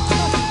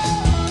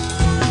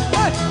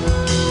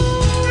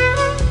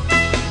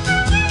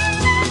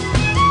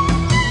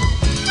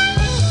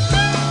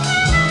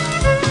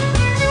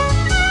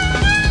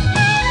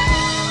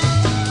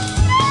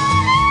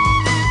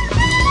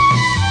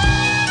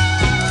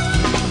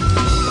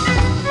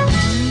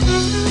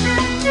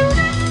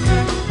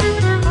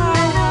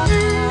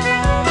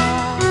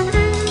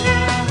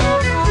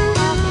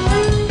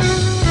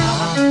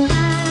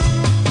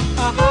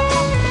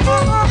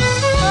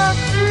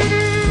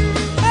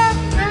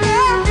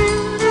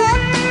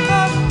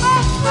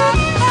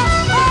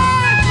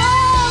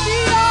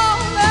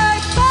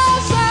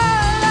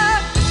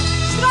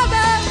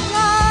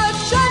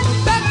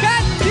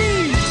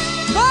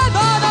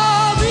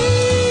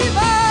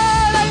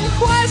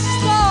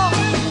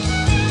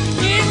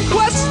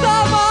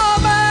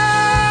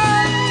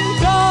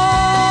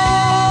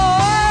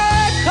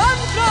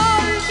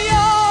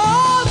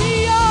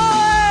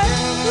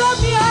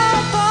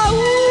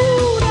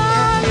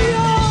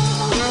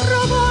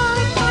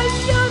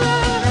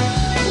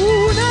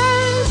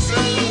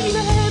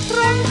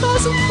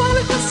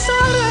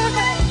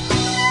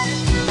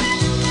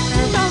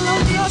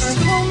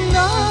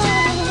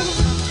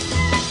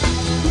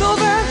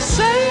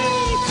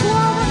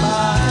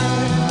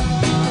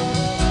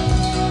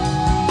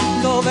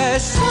dove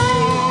sei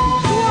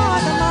tu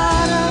ad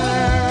amare.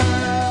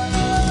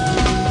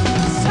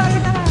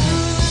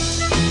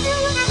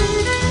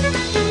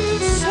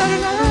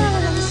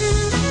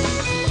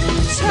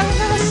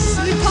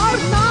 Serenas,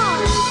 ritorna.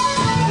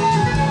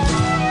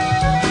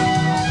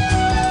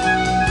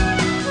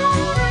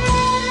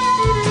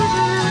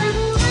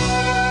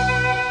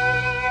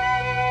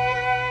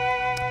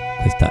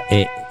 Questa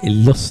è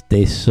lo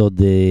stesso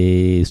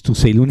di Tu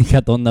sei l'unica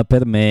donna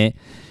per me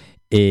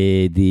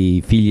e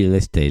di Figli delle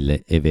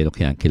Stelle. È vero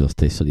che è anche lo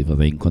stesso di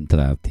Vorrei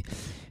incontrarti.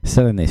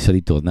 Serenessa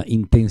ritorna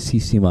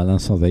intensissimo Alan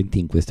Sorrenti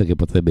in questa che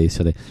potrebbe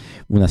essere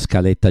una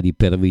scaletta di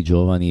Pervi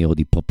Giovani o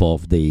di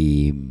Popov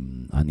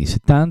dei anni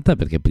 70,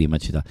 perché prima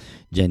c'era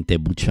gente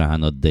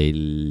Bucciano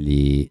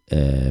degli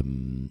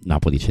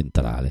Napoli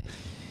Centrale,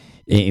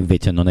 e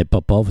invece non è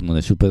Popov, non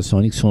è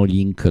Supersonic, sono gli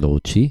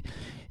Incroci.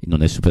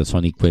 Non è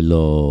Supersonic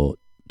quello,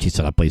 ci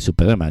sarà poi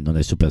Super, ma non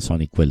è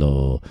Supersonic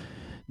quello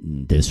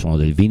del suono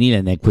del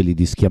vinile, né quelli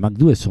di Schiamac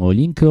 2, sono gli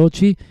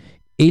Incroci.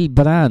 E il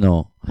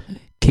brano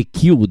che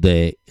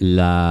chiude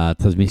la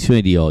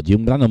trasmissione di oggi è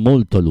un brano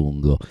molto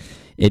lungo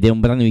ed è un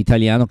brano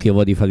italiano che io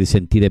voglio farvi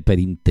sentire per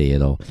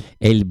intero.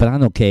 È il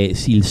brano che è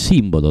il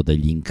simbolo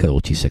degli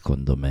Incroci,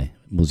 secondo me,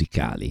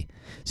 musicali.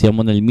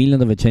 Siamo nel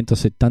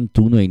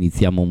 1971 e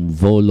iniziamo un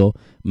volo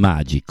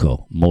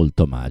magico,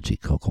 molto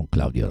magico, con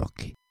Claudio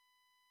Rocchi.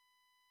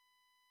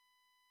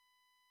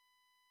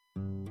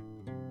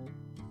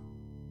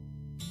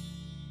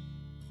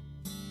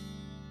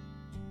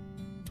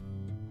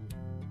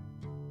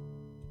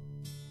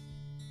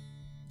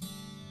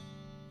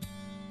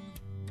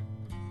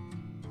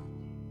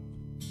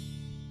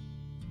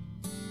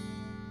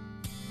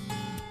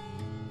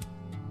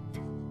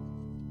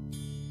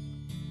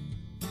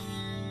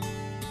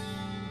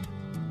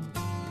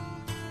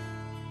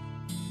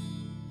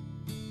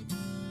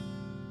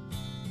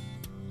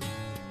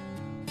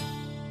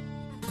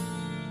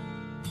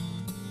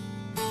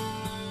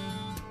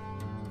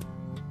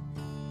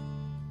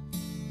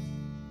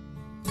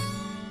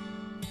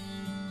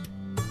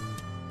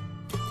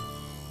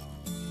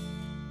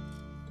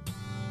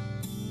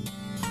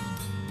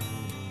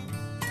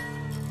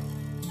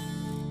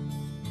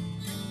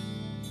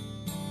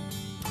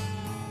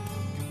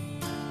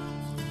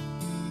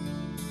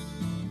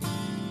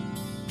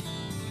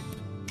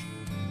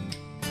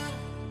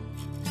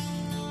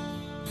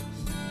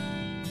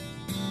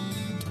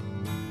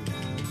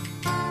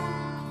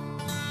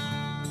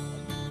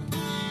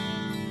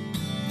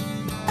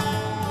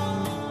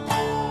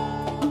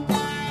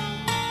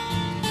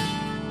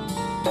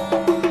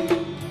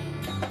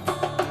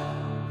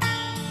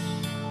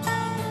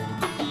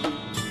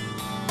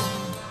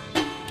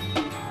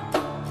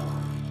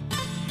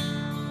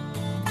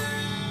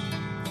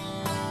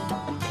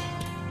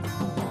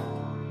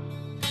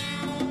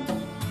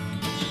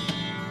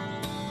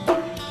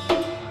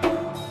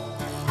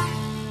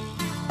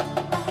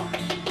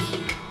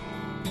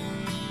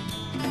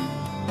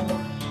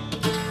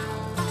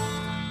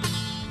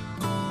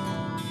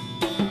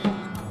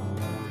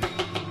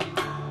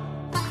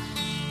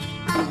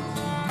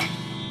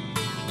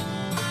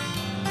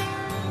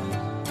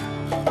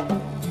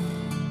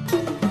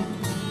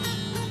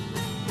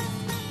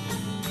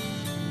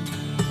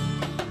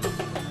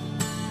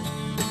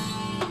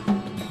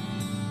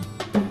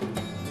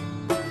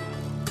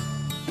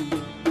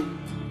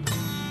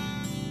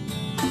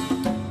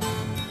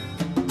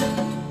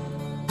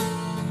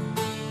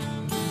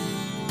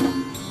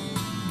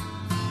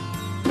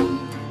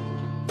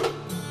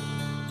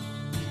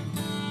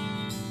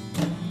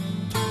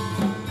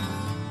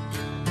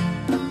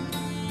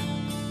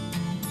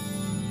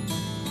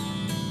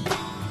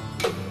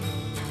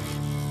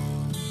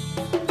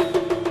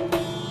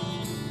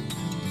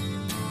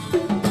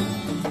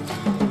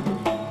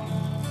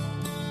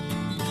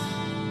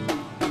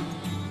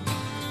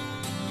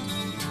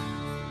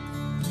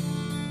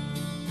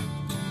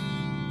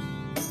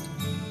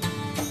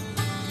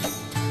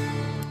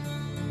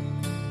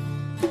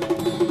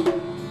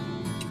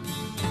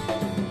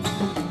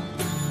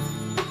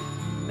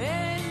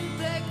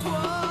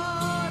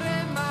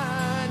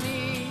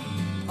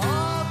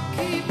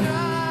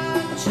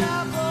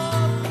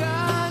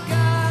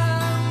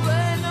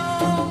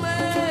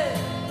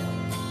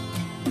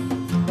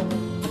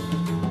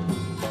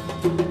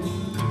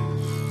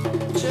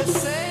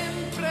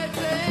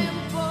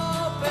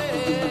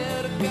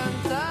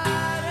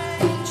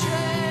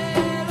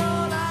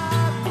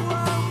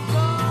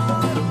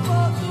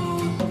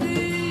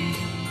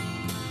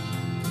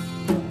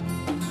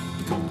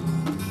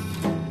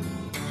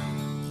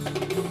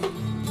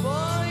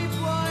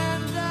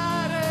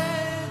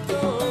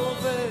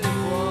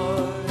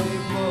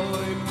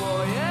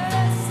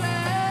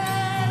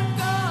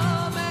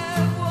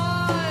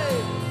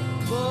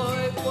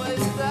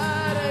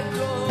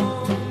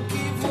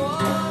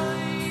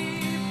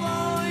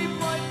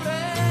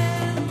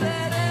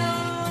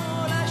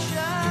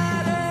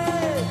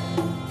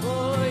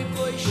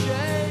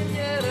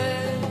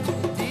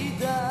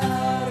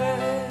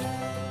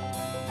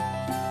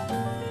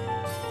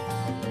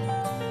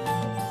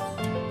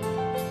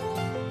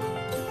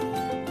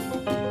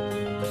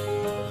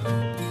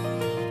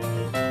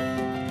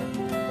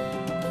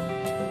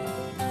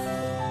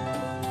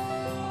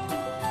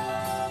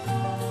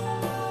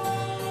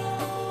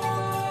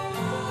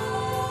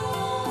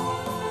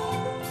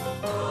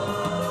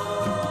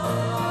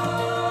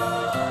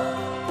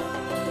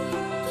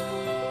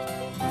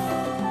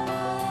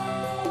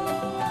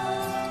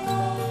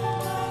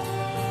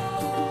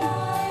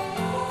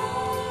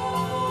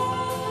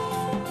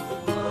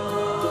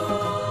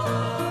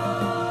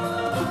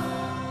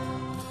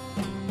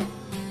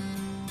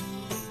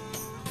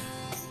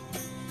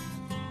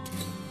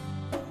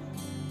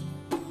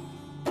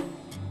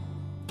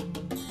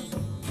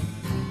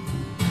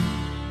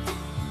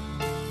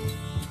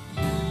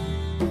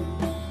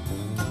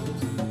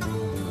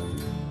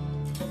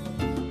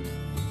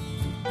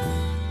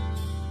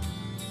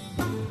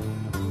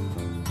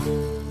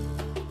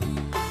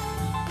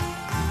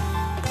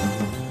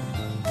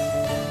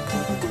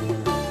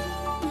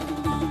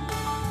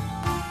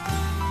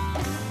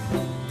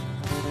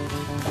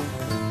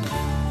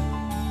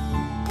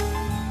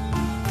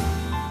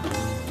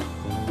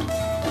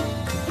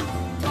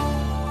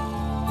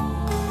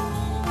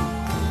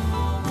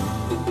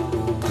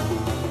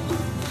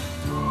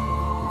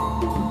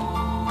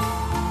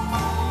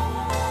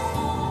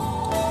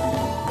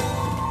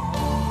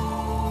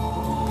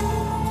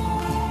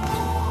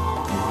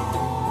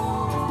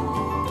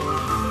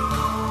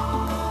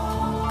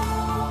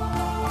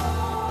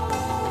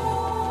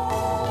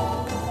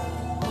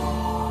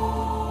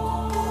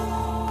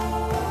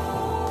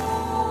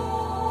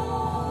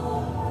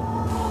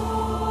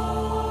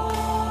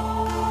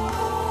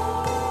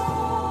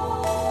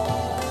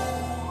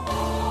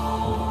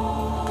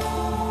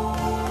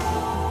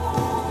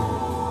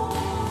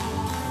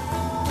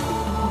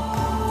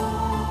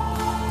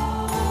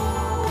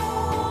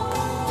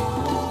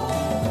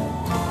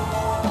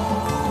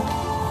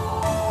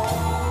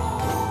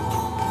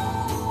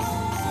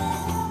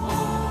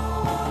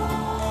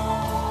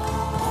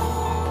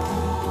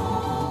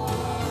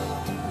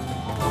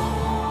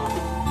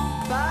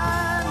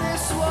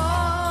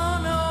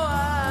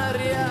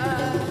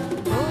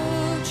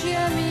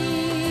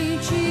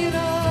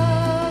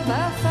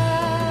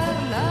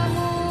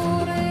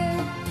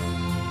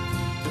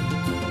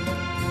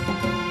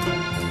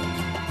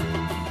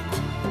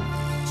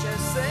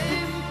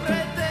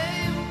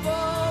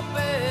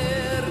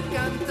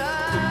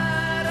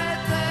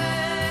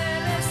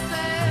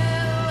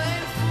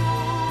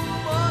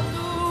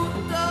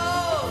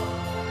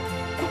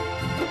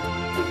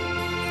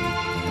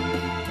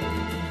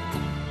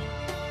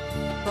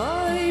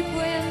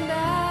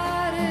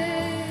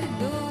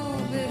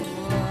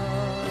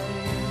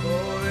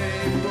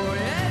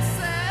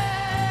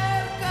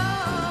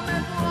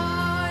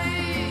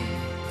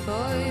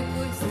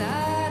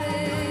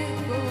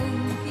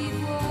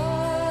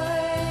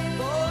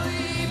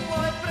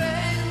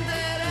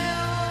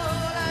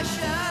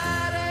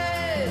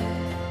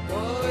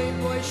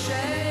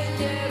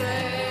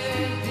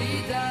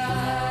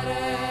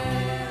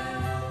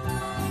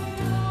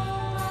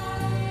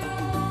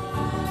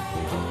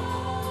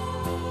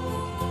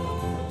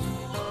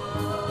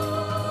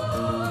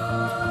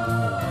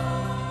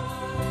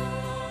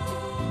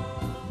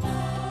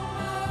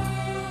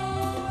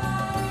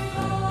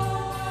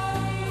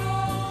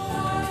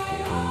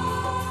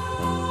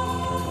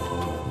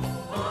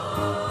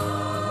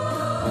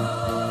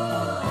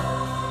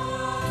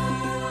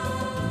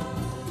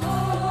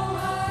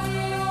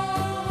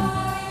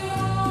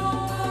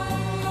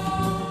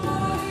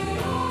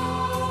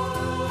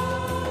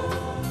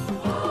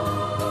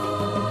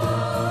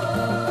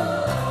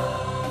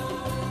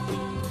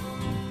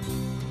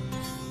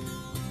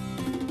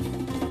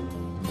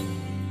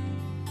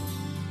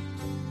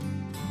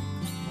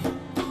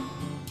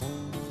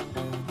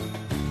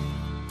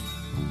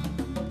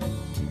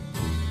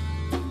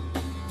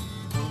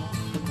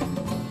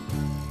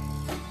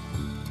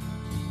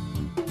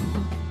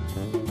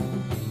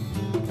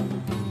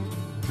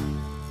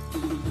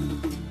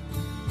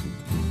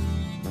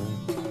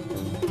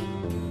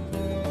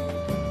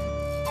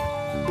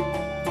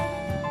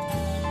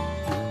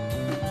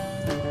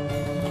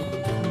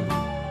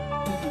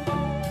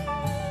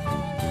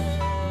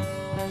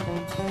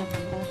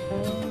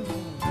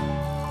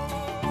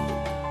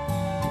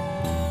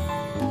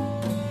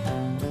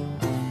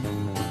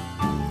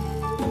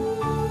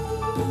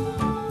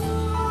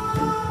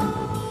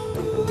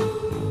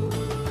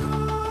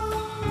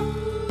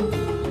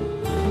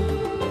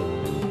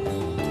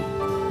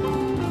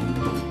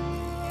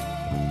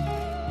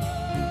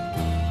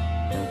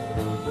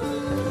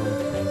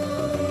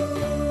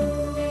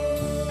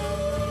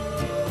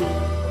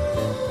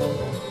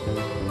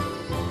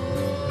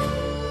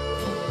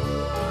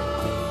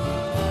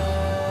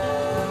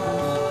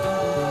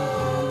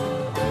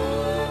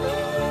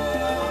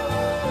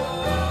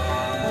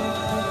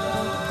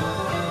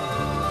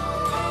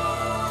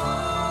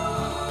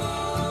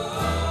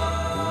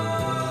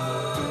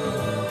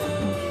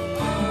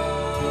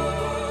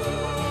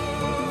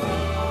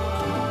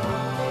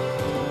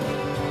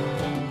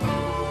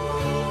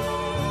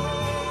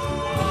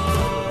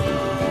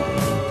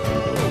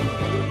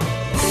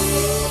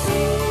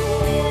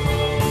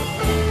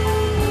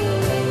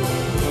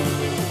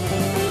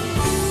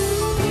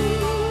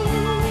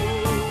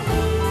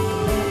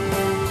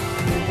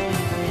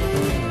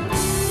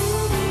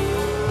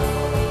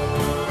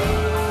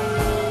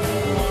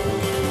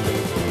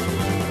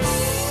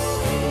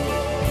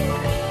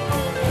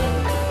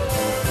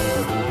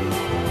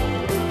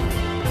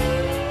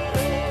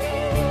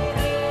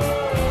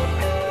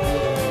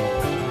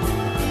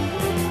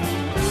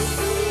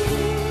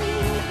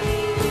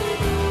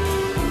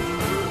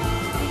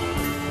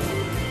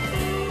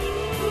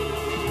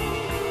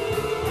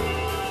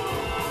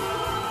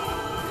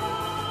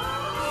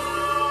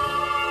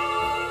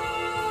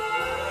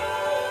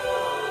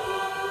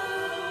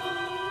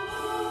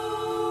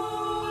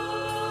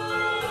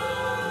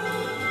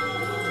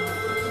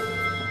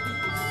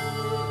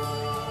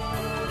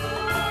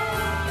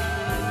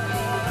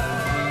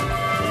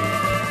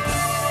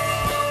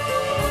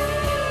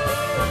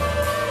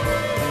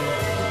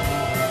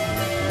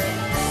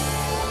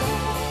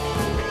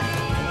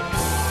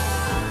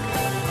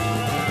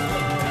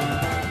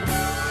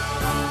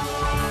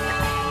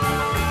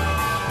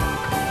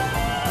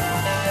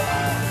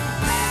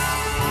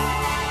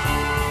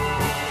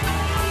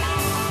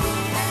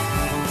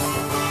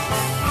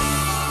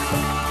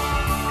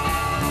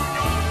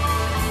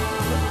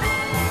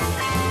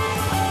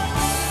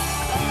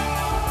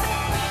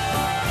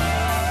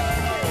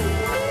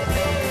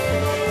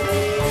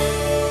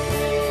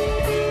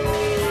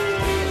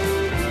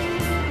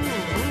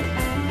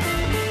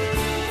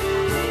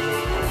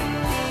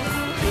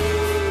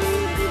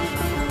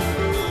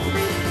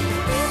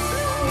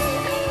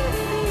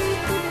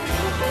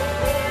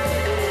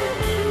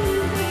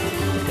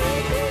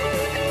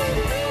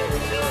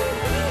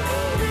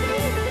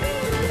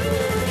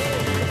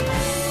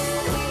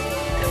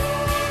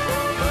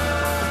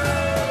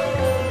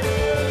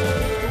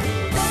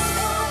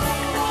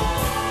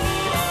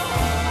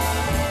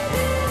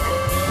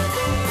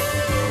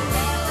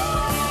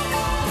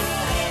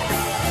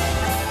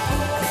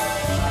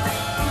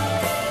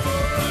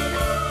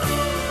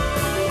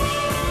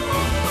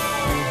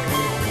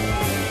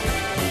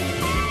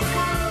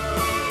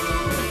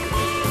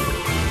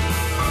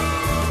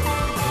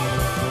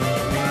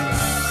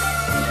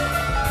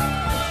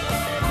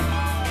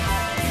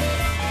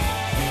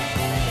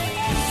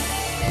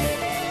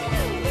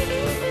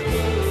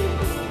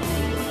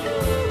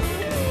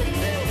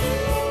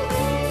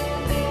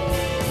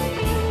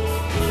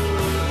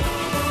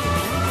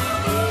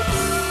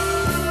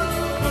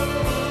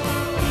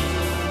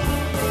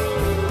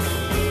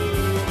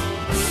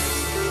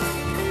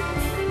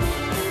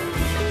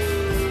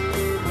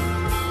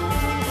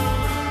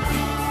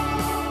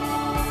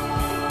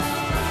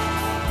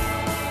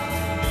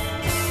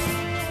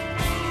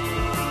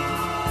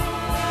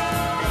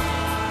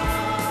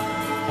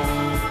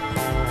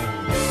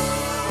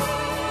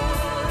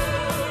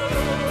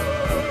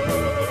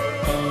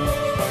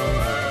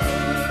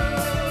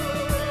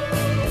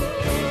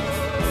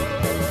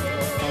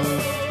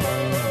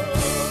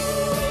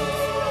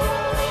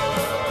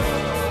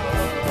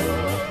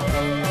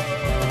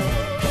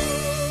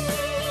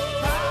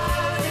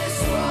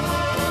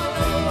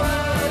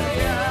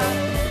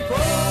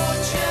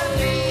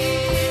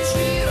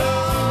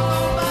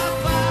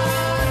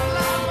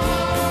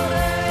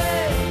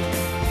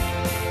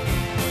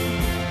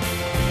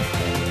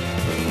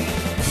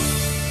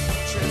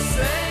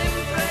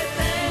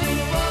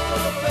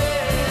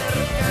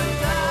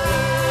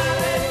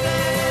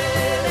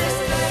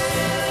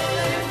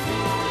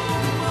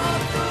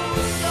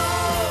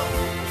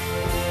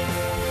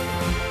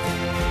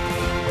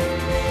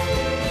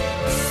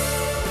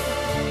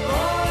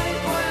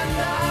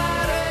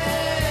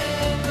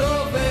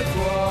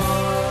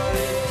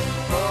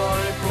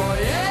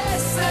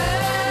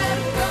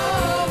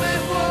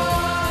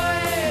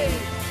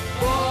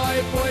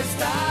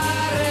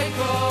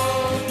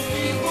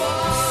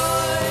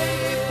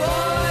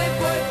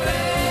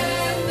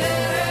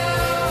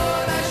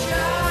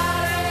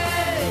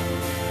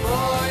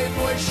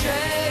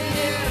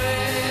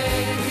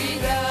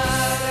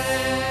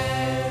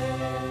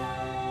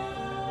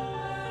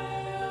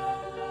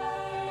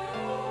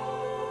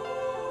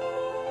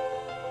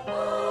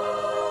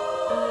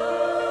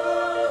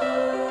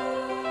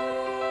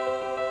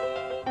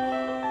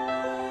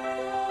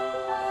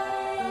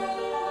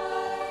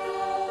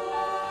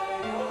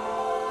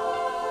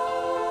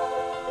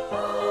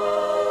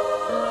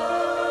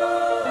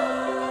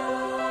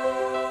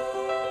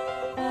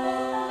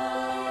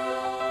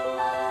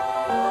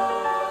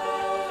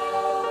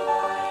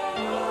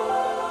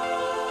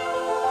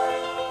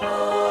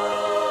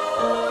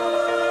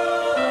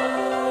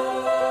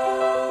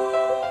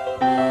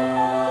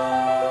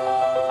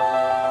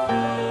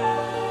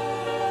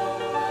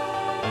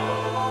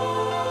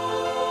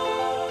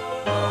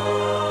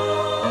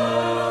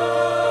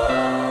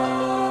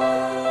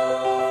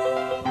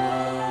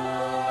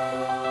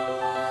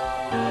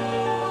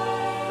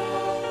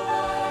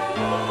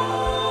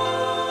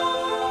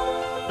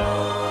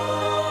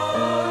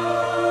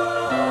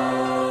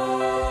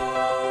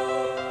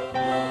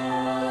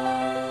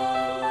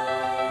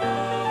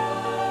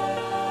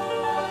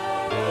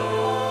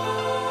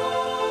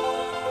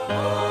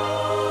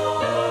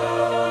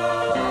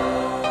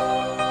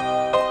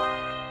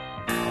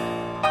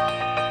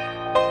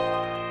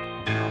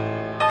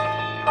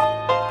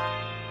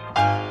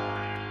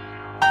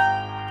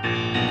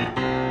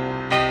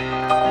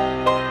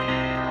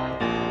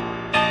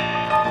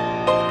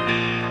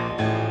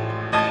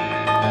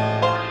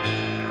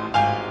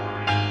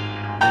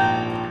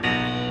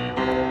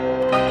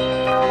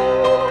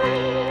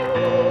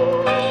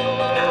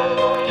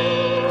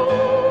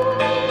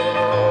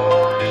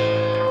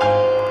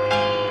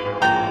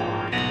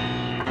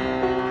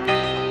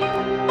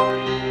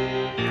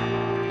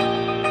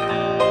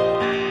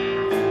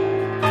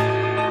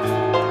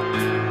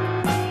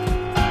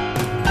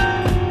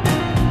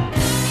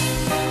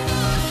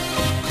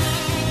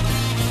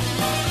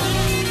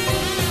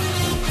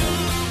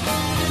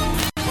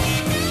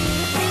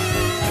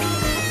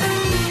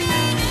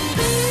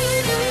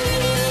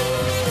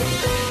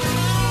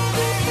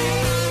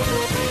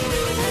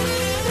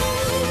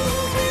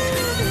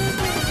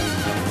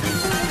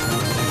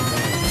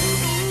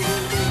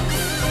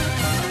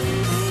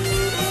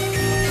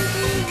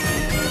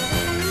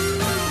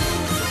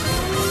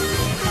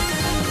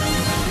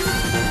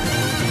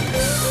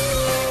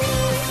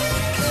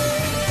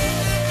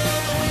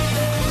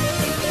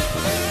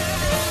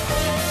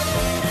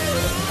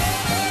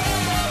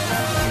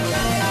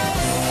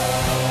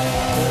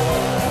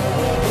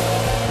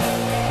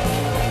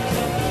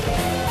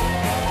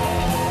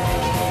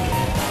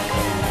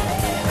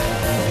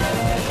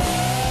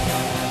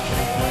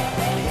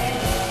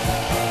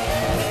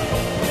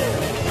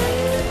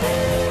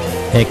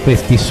 E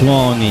questi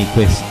suoni,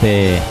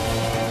 queste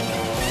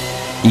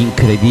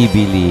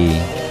incredibili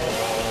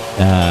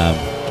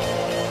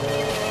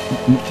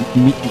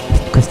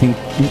questa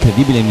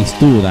incredibile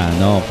mistura,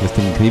 no? Questo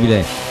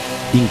incredibile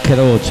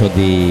incrocio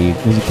di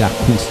musica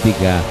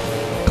acustica,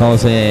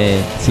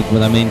 cose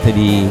sicuramente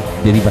di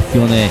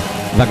derivazione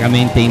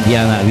vagamente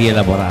indiana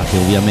rielaborate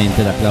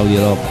ovviamente da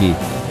Claudio Rocchi,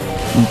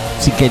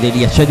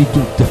 psichedelia, c'è di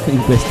tutto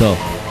in questo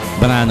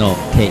brano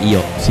che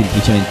io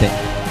semplicemente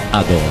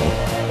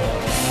adoro.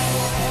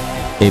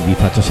 E vi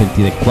faccio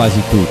sentire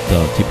quasi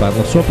tutto, ci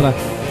parlo sopra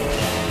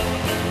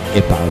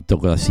e parto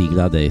con la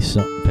sigla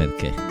adesso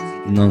perché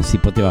non si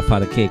poteva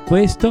fare che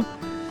questo.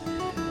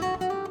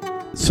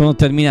 Sono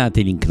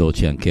terminati gli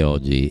incroci anche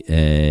oggi,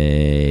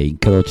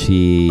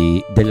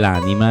 incroci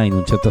dell'anima, in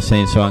un certo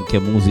senso anche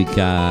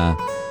musica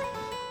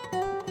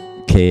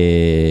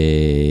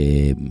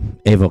che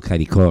evoca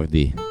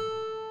ricordi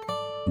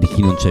di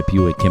chi non c'è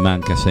più e che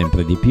manca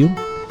sempre di più.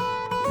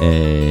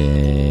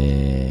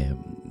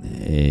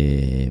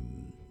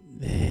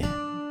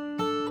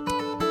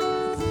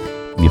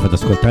 Vi ho fatto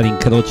ascoltare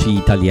incroci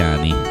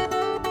italiani.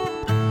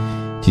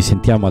 Ci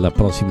sentiamo alla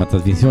prossima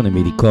trasmissione.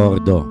 Mi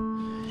ricordo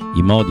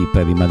i modi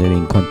per rimanere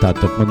in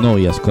contatto con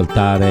noi: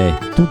 ascoltare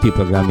tutti i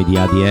programmi di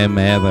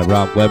ADMR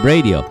Rock Web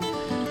Radio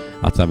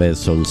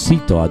attraverso il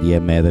sito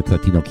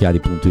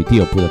admr-chiari.it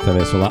oppure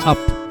attraverso la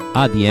app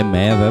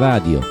ADMR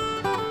Radio,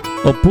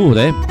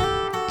 oppure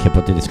che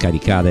potete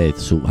scaricare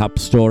su App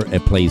Store e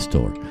Play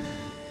Store.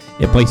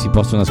 E poi si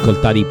possono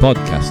ascoltare i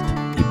podcast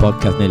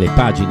nelle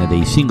pagine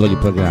dei singoli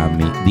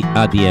programmi di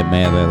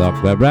ADMR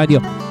Rock Web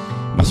Radio,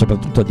 ma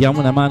soprattutto diamo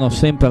una mano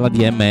sempre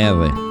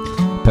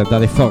all'ADMR per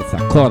dare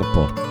forza,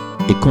 corpo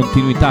e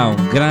continuità a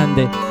un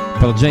grande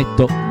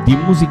progetto di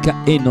musica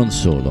e non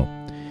solo.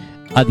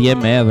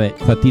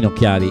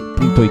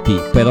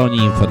 admr-chiari.it per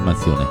ogni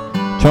informazione.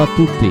 Ciao a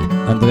tutti,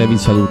 Andrea vi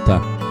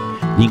saluta.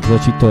 Gli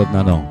incroci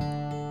tornano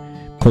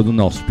con un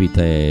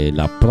ospite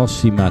la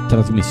prossima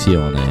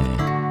trasmissione.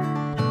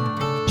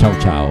 Ciao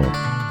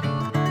ciao.